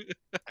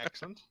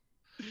 Excellent.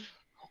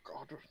 Oh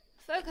God.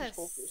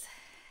 Focus.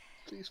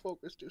 Please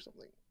focus. Do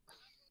something.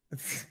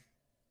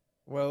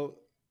 Well,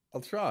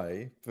 I'll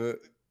try, but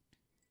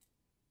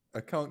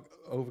I can't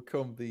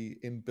overcome the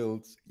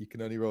inbuilt you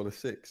can only roll a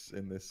 6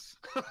 in this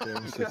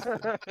game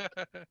system.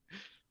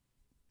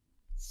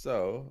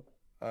 So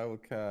I will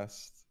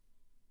cast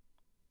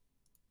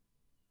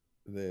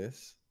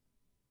this.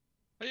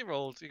 You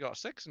got a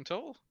 6 in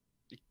total.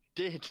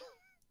 Did.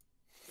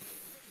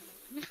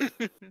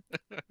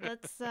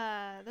 That's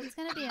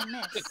gonna be a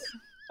miss.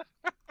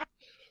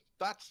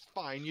 That's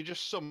fine. You're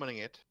just summoning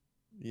it.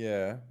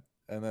 Yeah,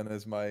 and then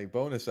as my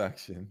bonus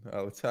action,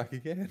 I'll attack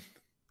again.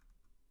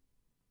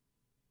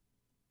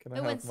 Can I It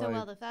have went so my...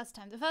 well the first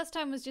time. The first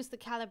time was just the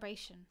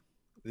calibration.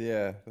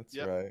 Yeah, that's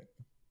Yep. right.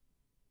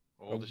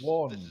 Oh, A this,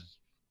 1. This is...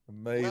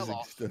 Amazing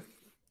off. stuff.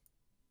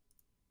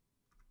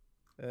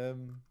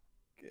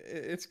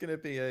 It's gonna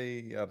be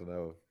I don't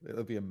know.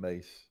 It'll be a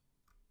mace.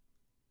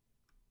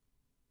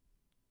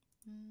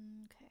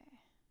 Okay.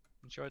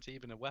 I'm sure it's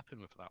even a weapon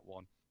with that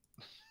one.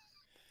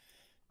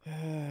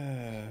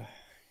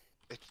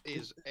 It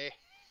is a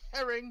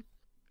herring.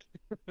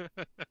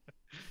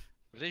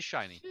 It is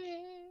shiny.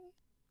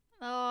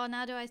 Oh,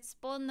 now do I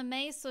spawn the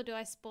mace or do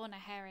I spawn a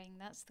herring?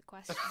 That's the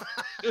question.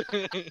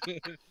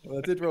 Well,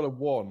 I did roll a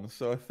 1,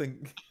 so I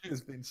think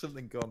there's been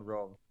something gone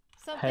wrong.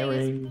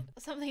 Herring.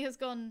 Something has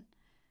gone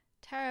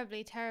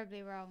terribly,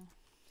 terribly wrong.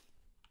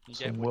 You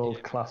Some get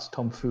world-class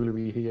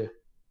tomfoolery here,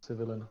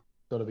 civilian.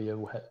 Gotta be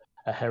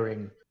a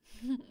herring.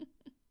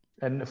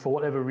 And for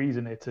whatever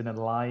reason, it's an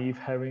alive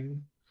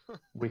herring,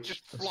 which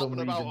Just for some flopping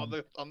about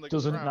reason on the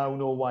doesn't ground. now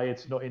know why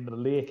it's not in the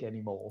lake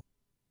anymore.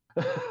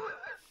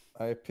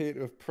 I appear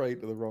to have prayed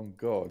to the wrong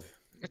god.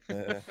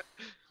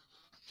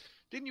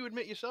 Didn't you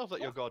admit yourself that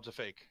your gods are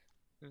fake?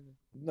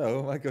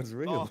 No, my god's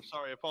real. Oh,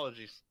 sorry.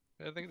 Apologies.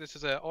 I think this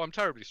is a. Oh, I'm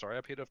terribly sorry. I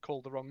appear to have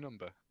called the wrong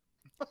number.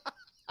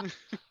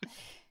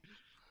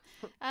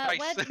 Nice.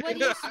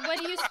 Where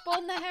do you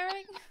spawn the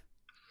herring?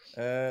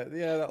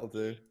 Yeah, that'll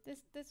do. This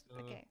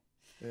okay.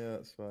 Yeah,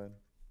 that's fine.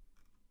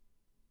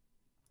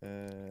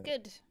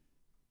 Good.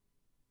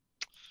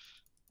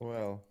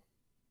 Well,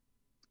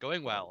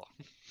 Going well.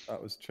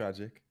 that was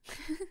tragic.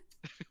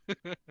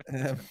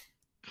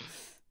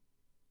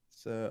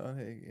 So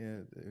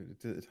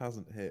it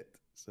hasn't hit.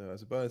 So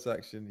as a bonus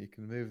action, you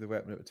can move the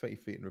weapon up to 20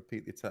 feet and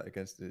repeat the attack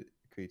against the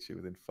creature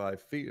within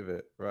 5 feet of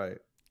it. Right.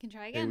 You can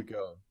try Here we again.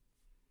 go.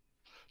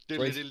 Diddly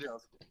Brace diddly.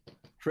 yourself.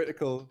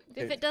 Critical.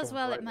 If hit it does comes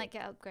well, right it might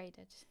up. get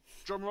upgraded.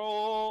 Drum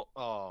roll.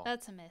 Oh.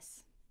 That's a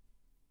miss.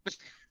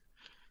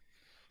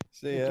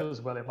 See It ya.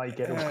 does well, it might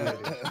get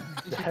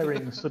upgraded. The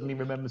herring suddenly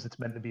remembers it's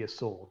meant to be a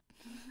sword.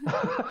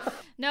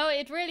 No,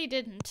 it really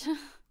didn't.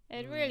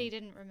 It really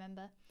didn't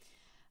remember.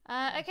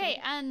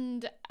 Okay,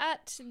 and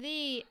at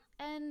the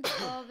end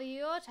of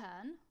your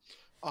turn,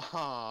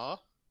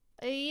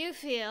 you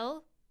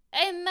feel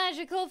a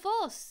magical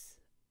force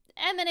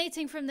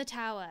emanating from the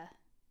tower.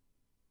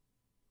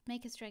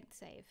 Make a strength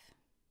save.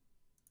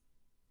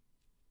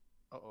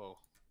 Uh-oh.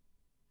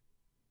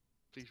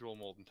 Please roll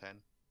more than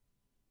 10.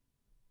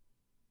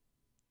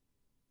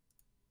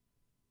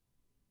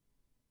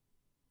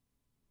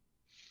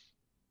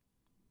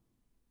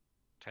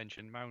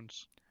 Tension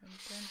mounts.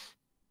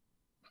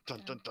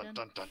 Dun dun dun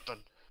dun dun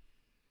dun.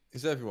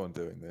 Is everyone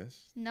doing this?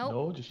 Nope.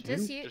 No, just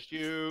you. Just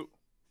you.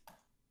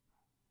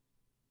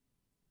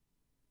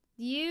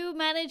 You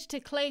managed to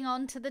cling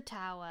on to the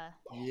tower.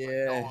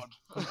 Yeah.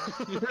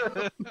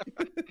 God.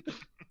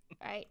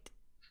 Right.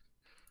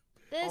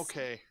 This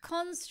Okay.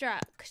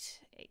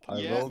 construct. It can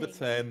I do rolled a things.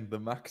 10, the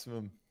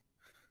maximum.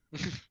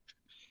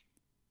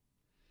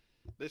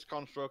 This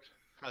construct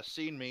has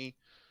seen me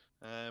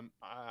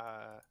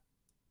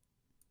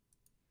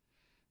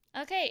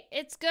Okay,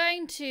 it's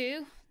going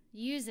to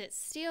use its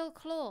steel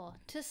claw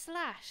to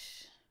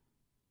slash.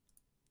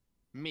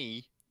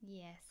 Me,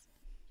 Yes.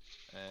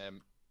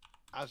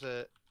 as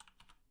a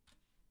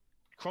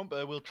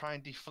Crumper, will try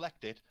and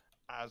deflect it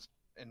as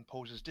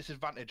imposes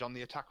disadvantage on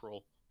the attack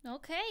roll.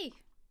 Okay.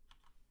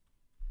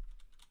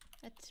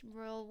 Let's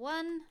roll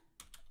 1.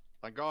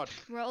 Thank God.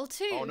 Roll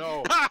 2. Oh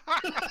no.